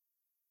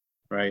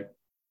 right?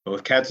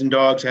 Both cats and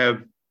dogs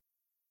have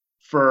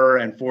fur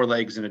and 4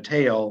 legs and a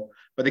tail,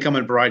 but they come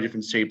in a variety of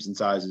different shapes and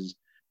sizes.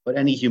 But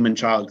any human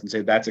child can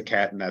say that's a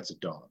cat and that's a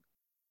dog.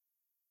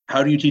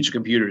 How do you teach a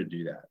computer to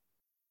do that?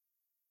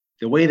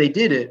 The way they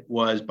did it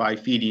was by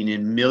feeding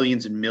in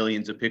millions and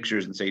millions of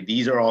pictures and say,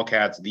 these are all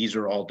cats, these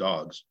are all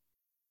dogs.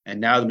 And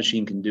now the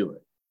machine can do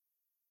it.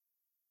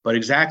 But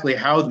exactly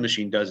how the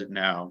machine does it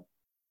now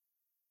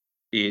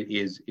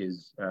is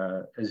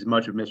as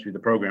much a mystery to the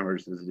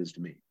programmers as it is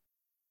to me.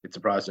 It's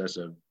a process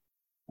of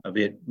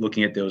it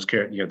looking at those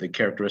the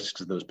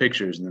characteristics of those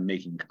pictures and then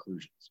making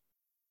conclusions.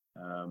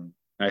 And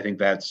I think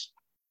that's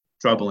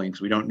troubling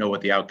because we don't know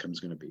what the outcome is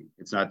going to be.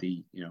 It's not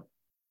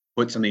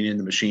put something in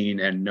the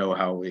machine and know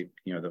how it,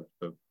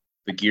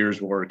 the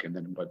gears work and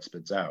then what it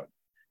spits out.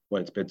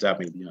 What it spits out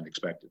may be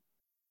unexpected.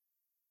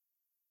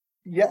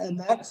 Yeah, and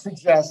that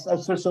suggests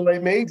so a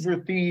major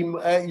theme.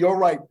 You're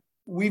right.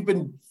 We've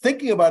been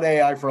thinking about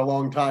AI for a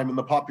long time in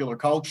the popular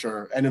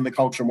culture and in the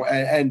culture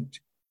and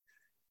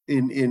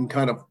in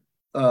kind of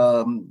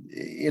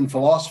in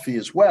philosophy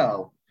as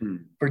well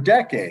for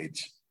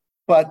decades.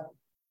 But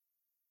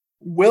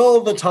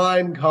will the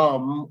time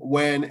come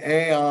when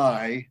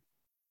AI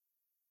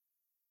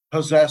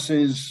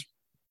possesses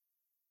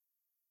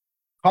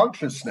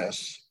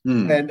consciousness?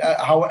 And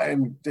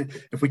and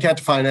if we can't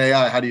define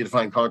AI, how do you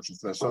define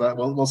consciousness? So that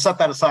we'll set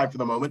that aside for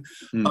the moment.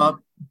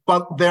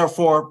 But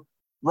therefore,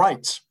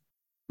 rights.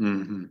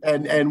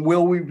 And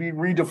will we be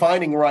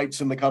redefining rights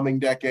in the coming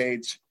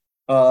decades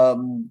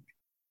to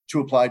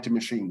apply to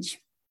machines?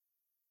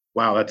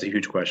 Wow, that's a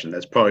huge question.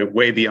 That's probably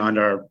way beyond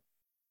our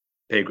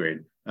pay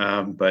grade.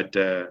 But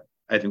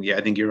I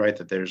think you're right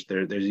that there's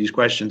these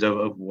questions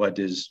of what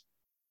is,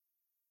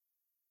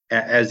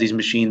 as these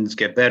machines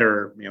get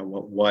better,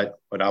 what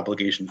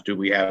obligations do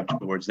we have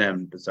towards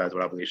them besides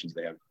what obligations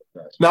they have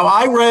towards us? Now,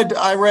 I read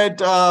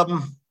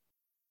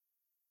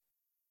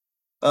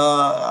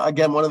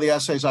again, one of the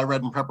essays I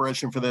read in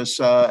preparation for this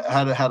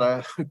had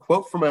a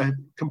quote from a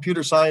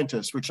computer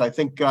scientist, which I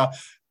think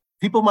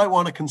people might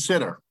want to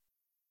consider.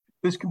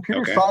 This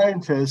computer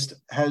scientist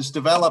has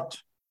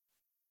developed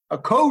a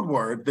code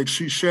word that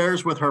she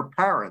shares with her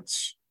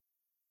parents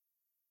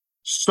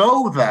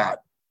so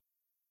that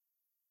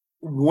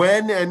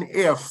when and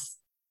if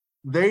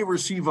they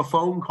receive a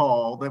phone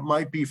call that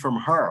might be from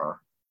her,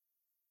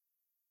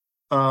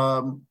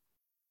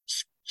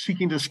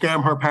 seeking to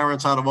scam her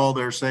parents out of all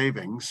their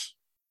savings,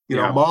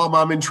 Mom,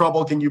 I'm in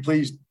trouble, can you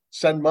please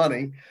send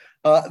money?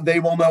 They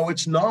will know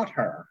it's not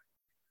her.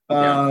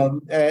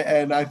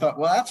 And I thought,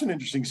 well, that's an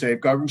interesting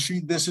safeguard. And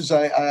this is,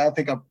 I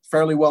think, a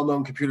fairly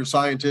well-known computer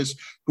scientist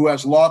who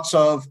has lots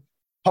of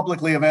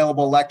publicly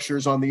available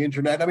lectures on the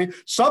internet. I mean,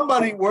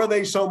 somebody, were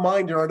they so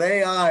minded, or an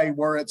AI,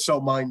 were it so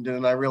minded,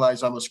 and I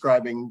realize I'm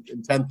ascribing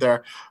intent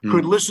there,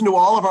 could listen to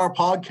all of our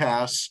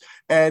podcasts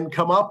and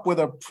come up with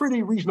a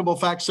pretty reasonable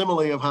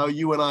facsimile of how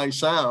you and I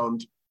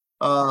sound.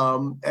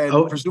 And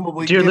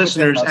presumably, dear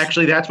listeners,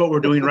 actually, that's what we're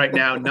doing right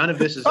now. None of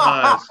this is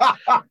us.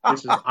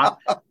 This is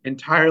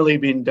entirely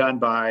being done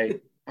by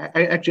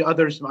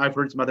others. I've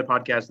heard some other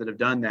podcasts that have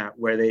done that,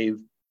 where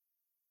they've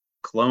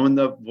cloned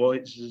the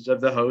voices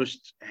of the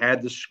hosts,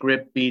 had the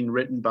script being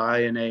written by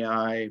an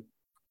AI,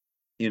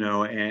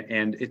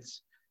 and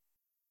it's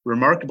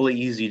remarkably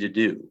easy to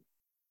do.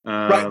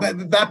 Right.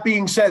 That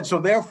being said, so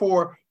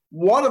therefore,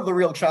 one of the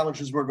real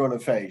challenges we're going to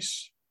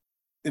face,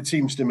 it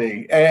seems to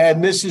me,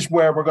 and this is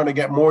where we're going to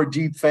get more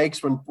deep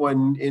fakes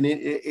when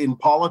in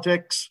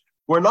politics,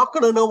 we're not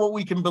going to know what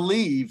we can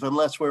believe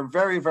unless we're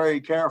very, very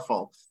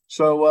careful.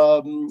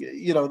 So,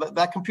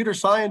 that computer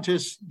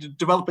scientist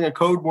developing a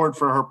code word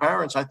for her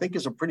parents, I think,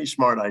 is a pretty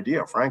smart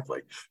idea,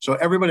 frankly. So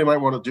everybody might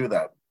want to do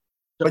that.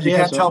 But you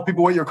can't tell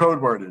people what your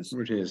code word is.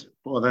 Which is,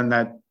 well, then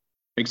that,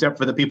 except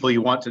for the people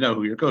you want to know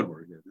who your code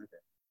word is.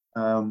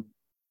 Okay.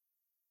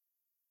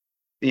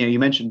 You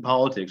mentioned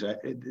politics.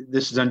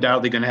 This is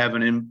undoubtedly going to have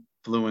an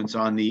influence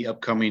on the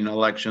upcoming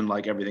election,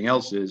 like everything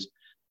else is.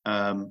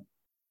 Are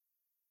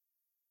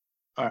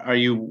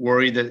you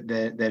worried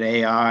that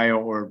AI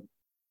or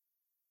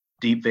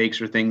deepfakes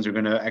or things are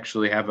going to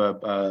actually have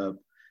a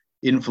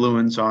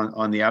influence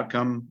on the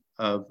outcome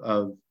of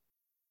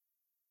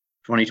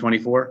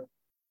 2024?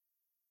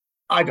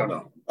 I don't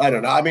know.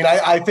 I mean,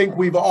 I think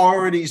we've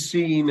already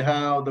seen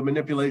how the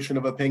manipulation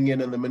of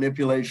opinion and the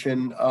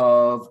manipulation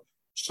of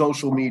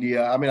social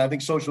media. I mean, I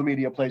think social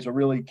media plays a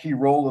really key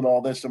role in all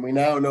this. And we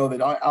now know that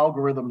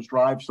algorithms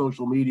drive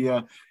social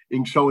media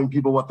in showing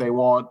people what they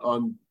want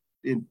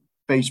in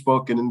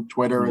Facebook and in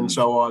Twitter and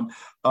so on.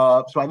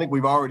 So I think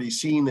we've already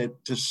seen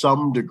it to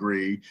some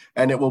degree,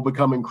 and it will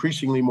become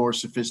increasingly more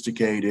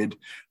sophisticated.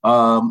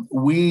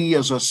 We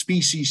as a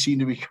species seem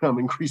to become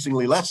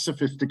increasingly less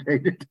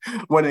sophisticated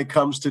when it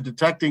comes to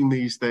detecting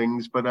these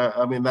things. But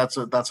I mean, that's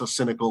a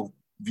cynical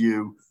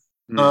view.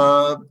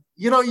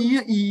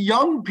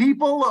 Young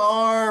people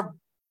are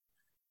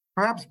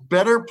perhaps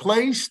better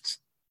placed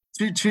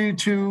to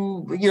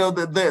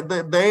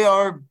they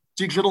are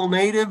digital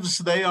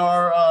natives.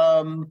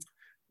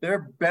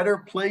 They're better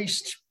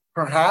placed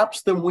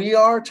perhaps than we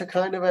are to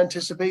kind of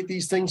anticipate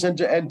these things and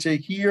to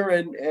hear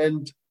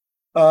and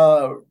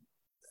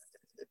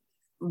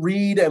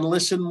read and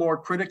listen more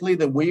critically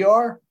than we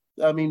are.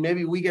 I mean,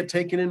 maybe we get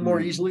taken in more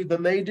easily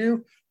than they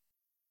do.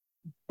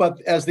 But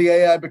as the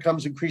AI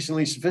becomes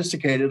increasingly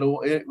sophisticated,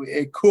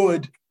 it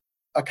could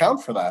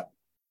account for that.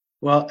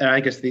 Well, and I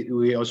guess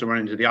we also run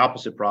into the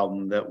opposite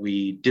problem that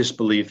we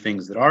disbelieve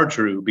things that are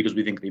true because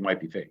we think they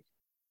might be fake.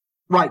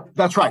 Right.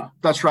 That's right.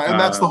 And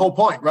that's the whole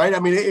point, right? I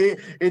mean,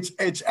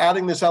 it's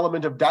adding this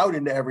element of doubt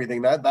into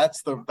everything.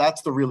 That's the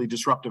really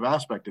disruptive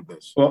aspect of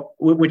this. Well,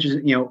 which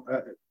is,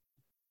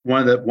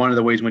 one of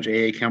the ways in which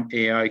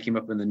AI came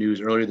up in the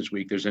news earlier this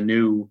week. There's a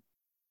new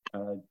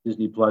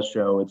Disney Plus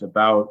show. It's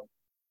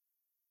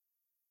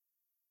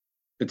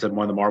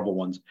one of the Marvel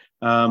ones,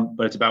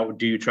 but it's about,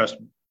 do you trust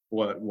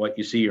what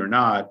you see or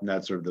not? And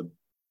that's sort of the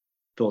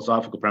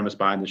philosophical premise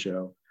behind the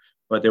show.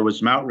 But there was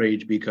some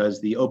outrage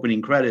because the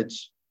opening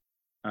credits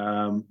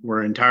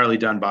were entirely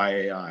done by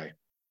AI,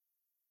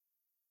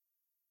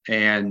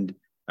 and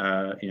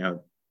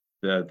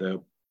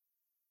the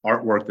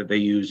artwork that they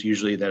use,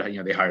 usually that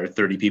they hire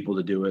 30 people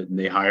to do it, and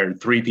they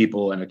hired 3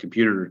 people and a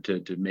computer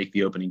to make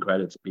the opening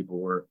credits. People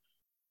were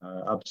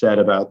upset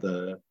about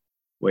the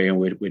way in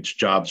which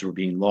jobs were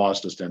being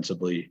lost,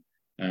 ostensibly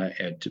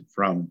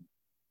from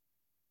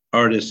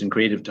artists and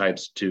creative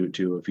types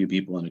to a few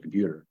people and a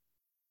computer.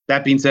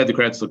 That being said, the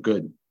credits look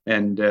good,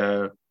 and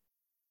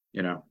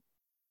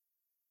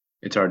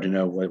it's hard to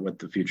know what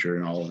the future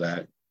and all of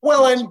that.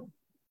 Well, and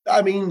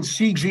I mean,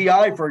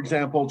 CGI, for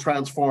example,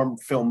 transformed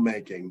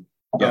filmmaking.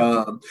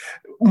 Yeah.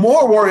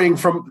 More worrying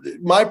from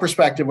my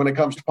perspective when it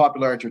comes to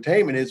popular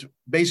entertainment is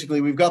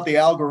basically we've got the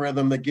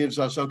algorithm that gives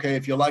us, okay,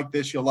 if you like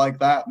this, you'll like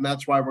that. And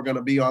that's why we're going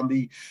to be on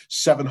the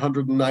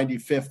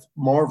 795th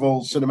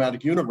Marvel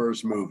Cinematic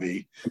Universe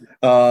movie.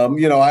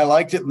 I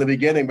liked it in the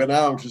beginning, but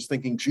now I'm just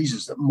thinking,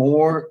 Jesus,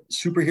 more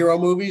superhero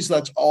movies,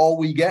 that's all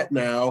we get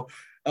now.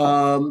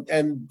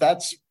 And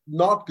that's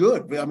not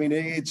good. I mean,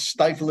 it's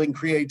stifling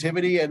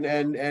creativity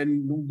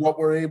and what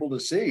we're able to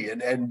see.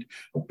 And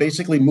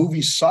basically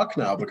movies suck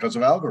now because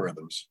of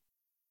algorithms.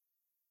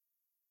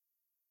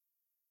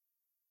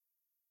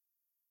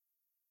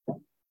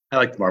 I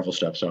like the Marvel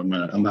stuff, so I'm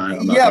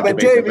not. Yeah, but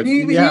David,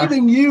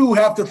 even you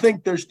have to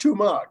think there's too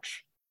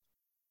much.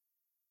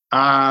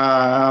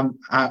 I'm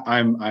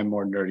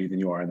more nerdy than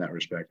you are in that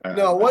respect.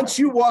 Once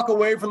you walk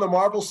away from the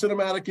Marvel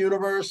Cinematic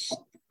Universe,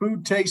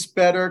 food tastes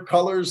better,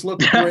 colors look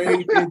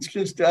great. It's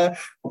just, I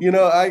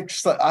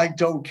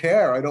don't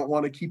care. I don't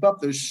want to keep up.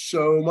 There's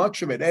so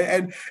much of it,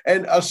 and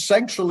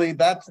essentially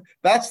that's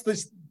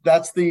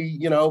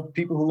the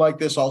people who like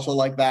this also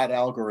like that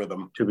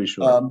algorithm. To be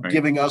sure, right.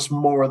 Giving us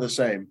more of the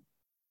same.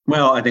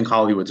 Well, I think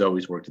Hollywood's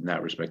always worked in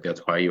that respect.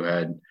 That's why you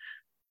had,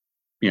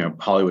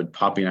 Hollywood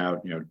popping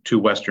out, 2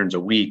 Westerns a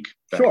week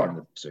back in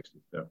the 60s.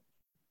 So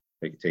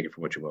take it for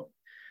what you will.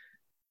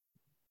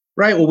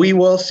 Right. Well, we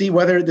will see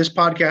whether this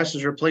podcast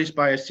is replaced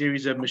by a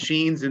series of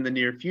machines in the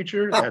near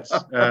future. That's,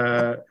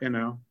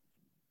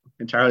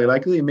 entirely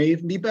likely. It may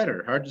even be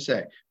better. Hard to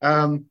say,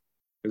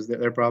 because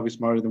they're probably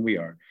smarter than we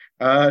are.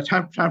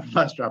 Time for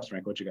last drops,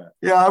 Frank. What you got?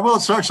 Yeah, I will.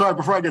 Sorry,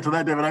 before I get to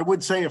that, David, I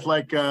would say if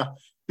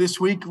this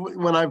week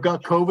when I've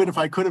got COVID, if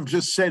I could have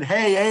just said,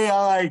 hey,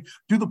 AI,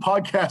 do the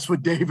podcast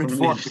with David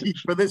for me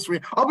for this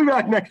week. I'll be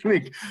back next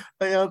week.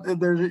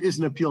 There is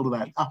an appeal to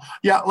that.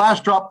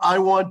 Last drop. I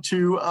want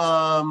to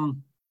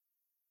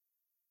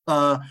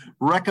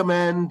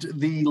recommend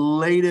the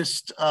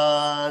latest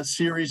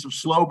series of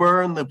Slow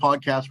Burn, the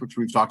podcast, which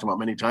we've talked about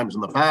many times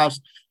in the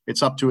past.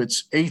 It's up to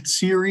its 8th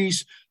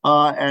series,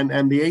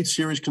 and the 8th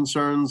series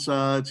concerns,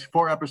 it's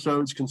 4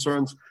 episodes,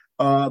 concerns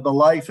the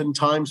life and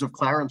times of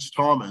Clarence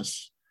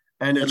Thomas.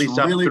 And at least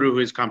really, up through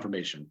his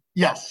confirmation.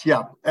 Yes,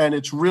 yeah. And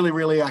it's really,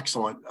 really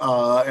excellent.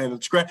 And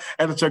it's great.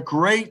 And it's a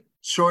great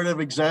sort of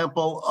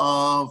example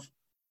of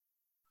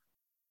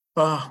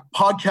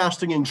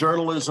podcasting and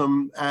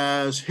journalism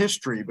as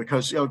history,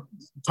 because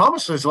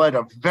Thomas has led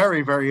a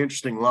very, very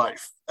interesting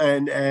life.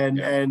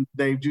 And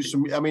they do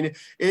some, I mean,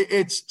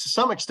 it's to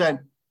some extent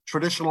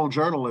traditional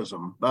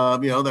journalism.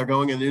 They're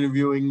going and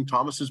interviewing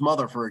Thomas's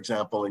mother, for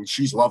example, and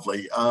she's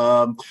lovely.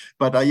 The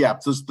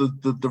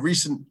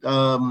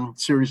recent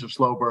series of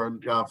Slow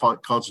Burn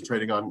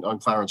concentrating on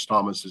Clarence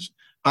Thomas is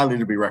highly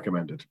to be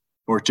recommended,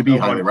 or to be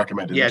highly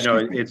recommended. Yeah,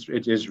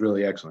 it is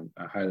really excellent.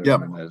 I highly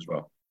recommend that as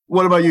well.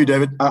 What about you,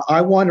 David?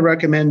 I want to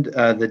recommend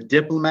The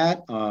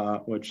Diplomat,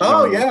 which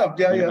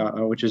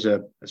is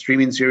a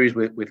streaming series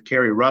with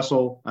Kerry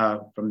Russell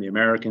from The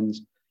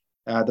Americans.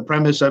 The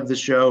premise of the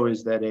show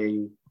is that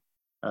a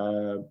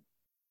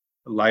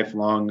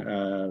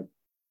lifelong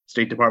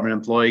State Department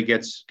employee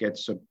gets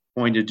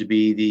appointed to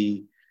be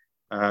the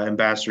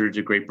ambassador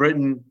to Great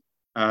Britain,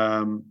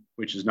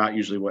 which is not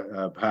usually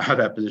how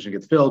that position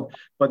gets filled.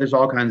 But there's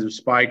all kinds of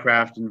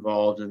spycraft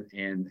involved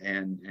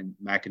and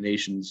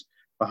machinations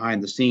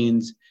behind the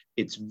scenes.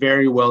 It's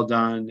very well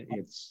done.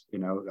 It's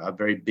a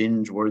very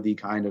binge-worthy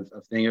kind of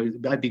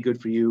thing. That'd be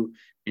good for you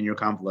in your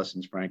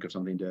convalescence, Frank, of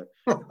something to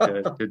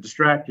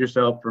distract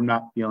yourself from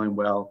not feeling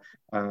well.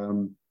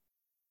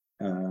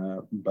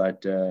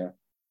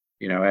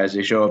 As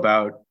a show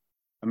about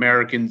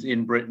Americans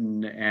in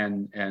Britain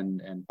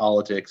and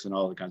politics and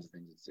all the kinds of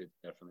things, it's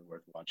definitely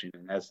worth watching,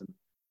 and has some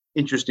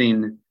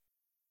interesting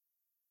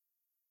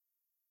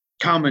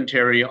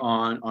commentary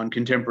on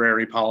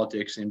contemporary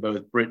politics in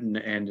both Britain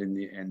and in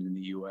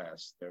the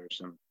U.S. There are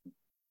some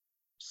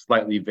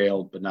slightly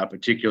veiled, but not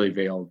particularly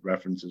veiled,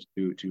 references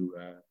to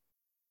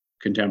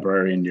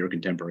contemporary and near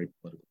contemporary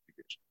political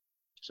figures.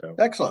 So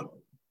excellent.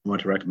 I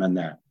want to recommend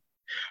that.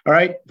 All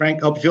right,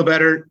 Frank, hope you feel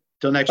better.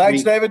 Till next week.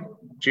 Thanks, David.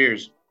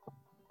 Cheers.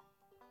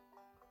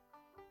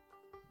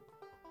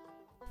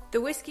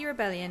 The Whiskey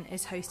Rebellion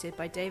is hosted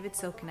by David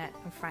Silkenett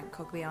and Frank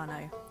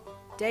Cogliano.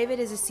 David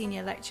is a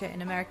senior lecturer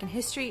in American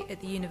history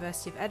at the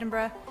University of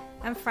Edinburgh,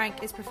 and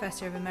Frank is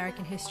Professor of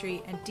American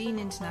History and Dean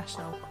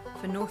International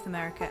for North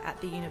America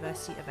at the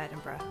University of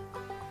Edinburgh.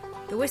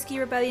 The Whiskey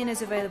Rebellion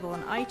is available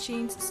on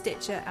iTunes,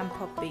 Stitcher and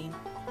Podbean.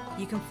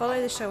 You can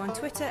follow the show on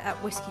Twitter at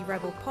Whiskey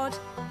Rebel Pod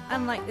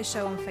and like the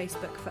show on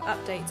Facebook for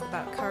updates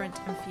about current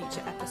and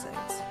future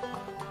episodes.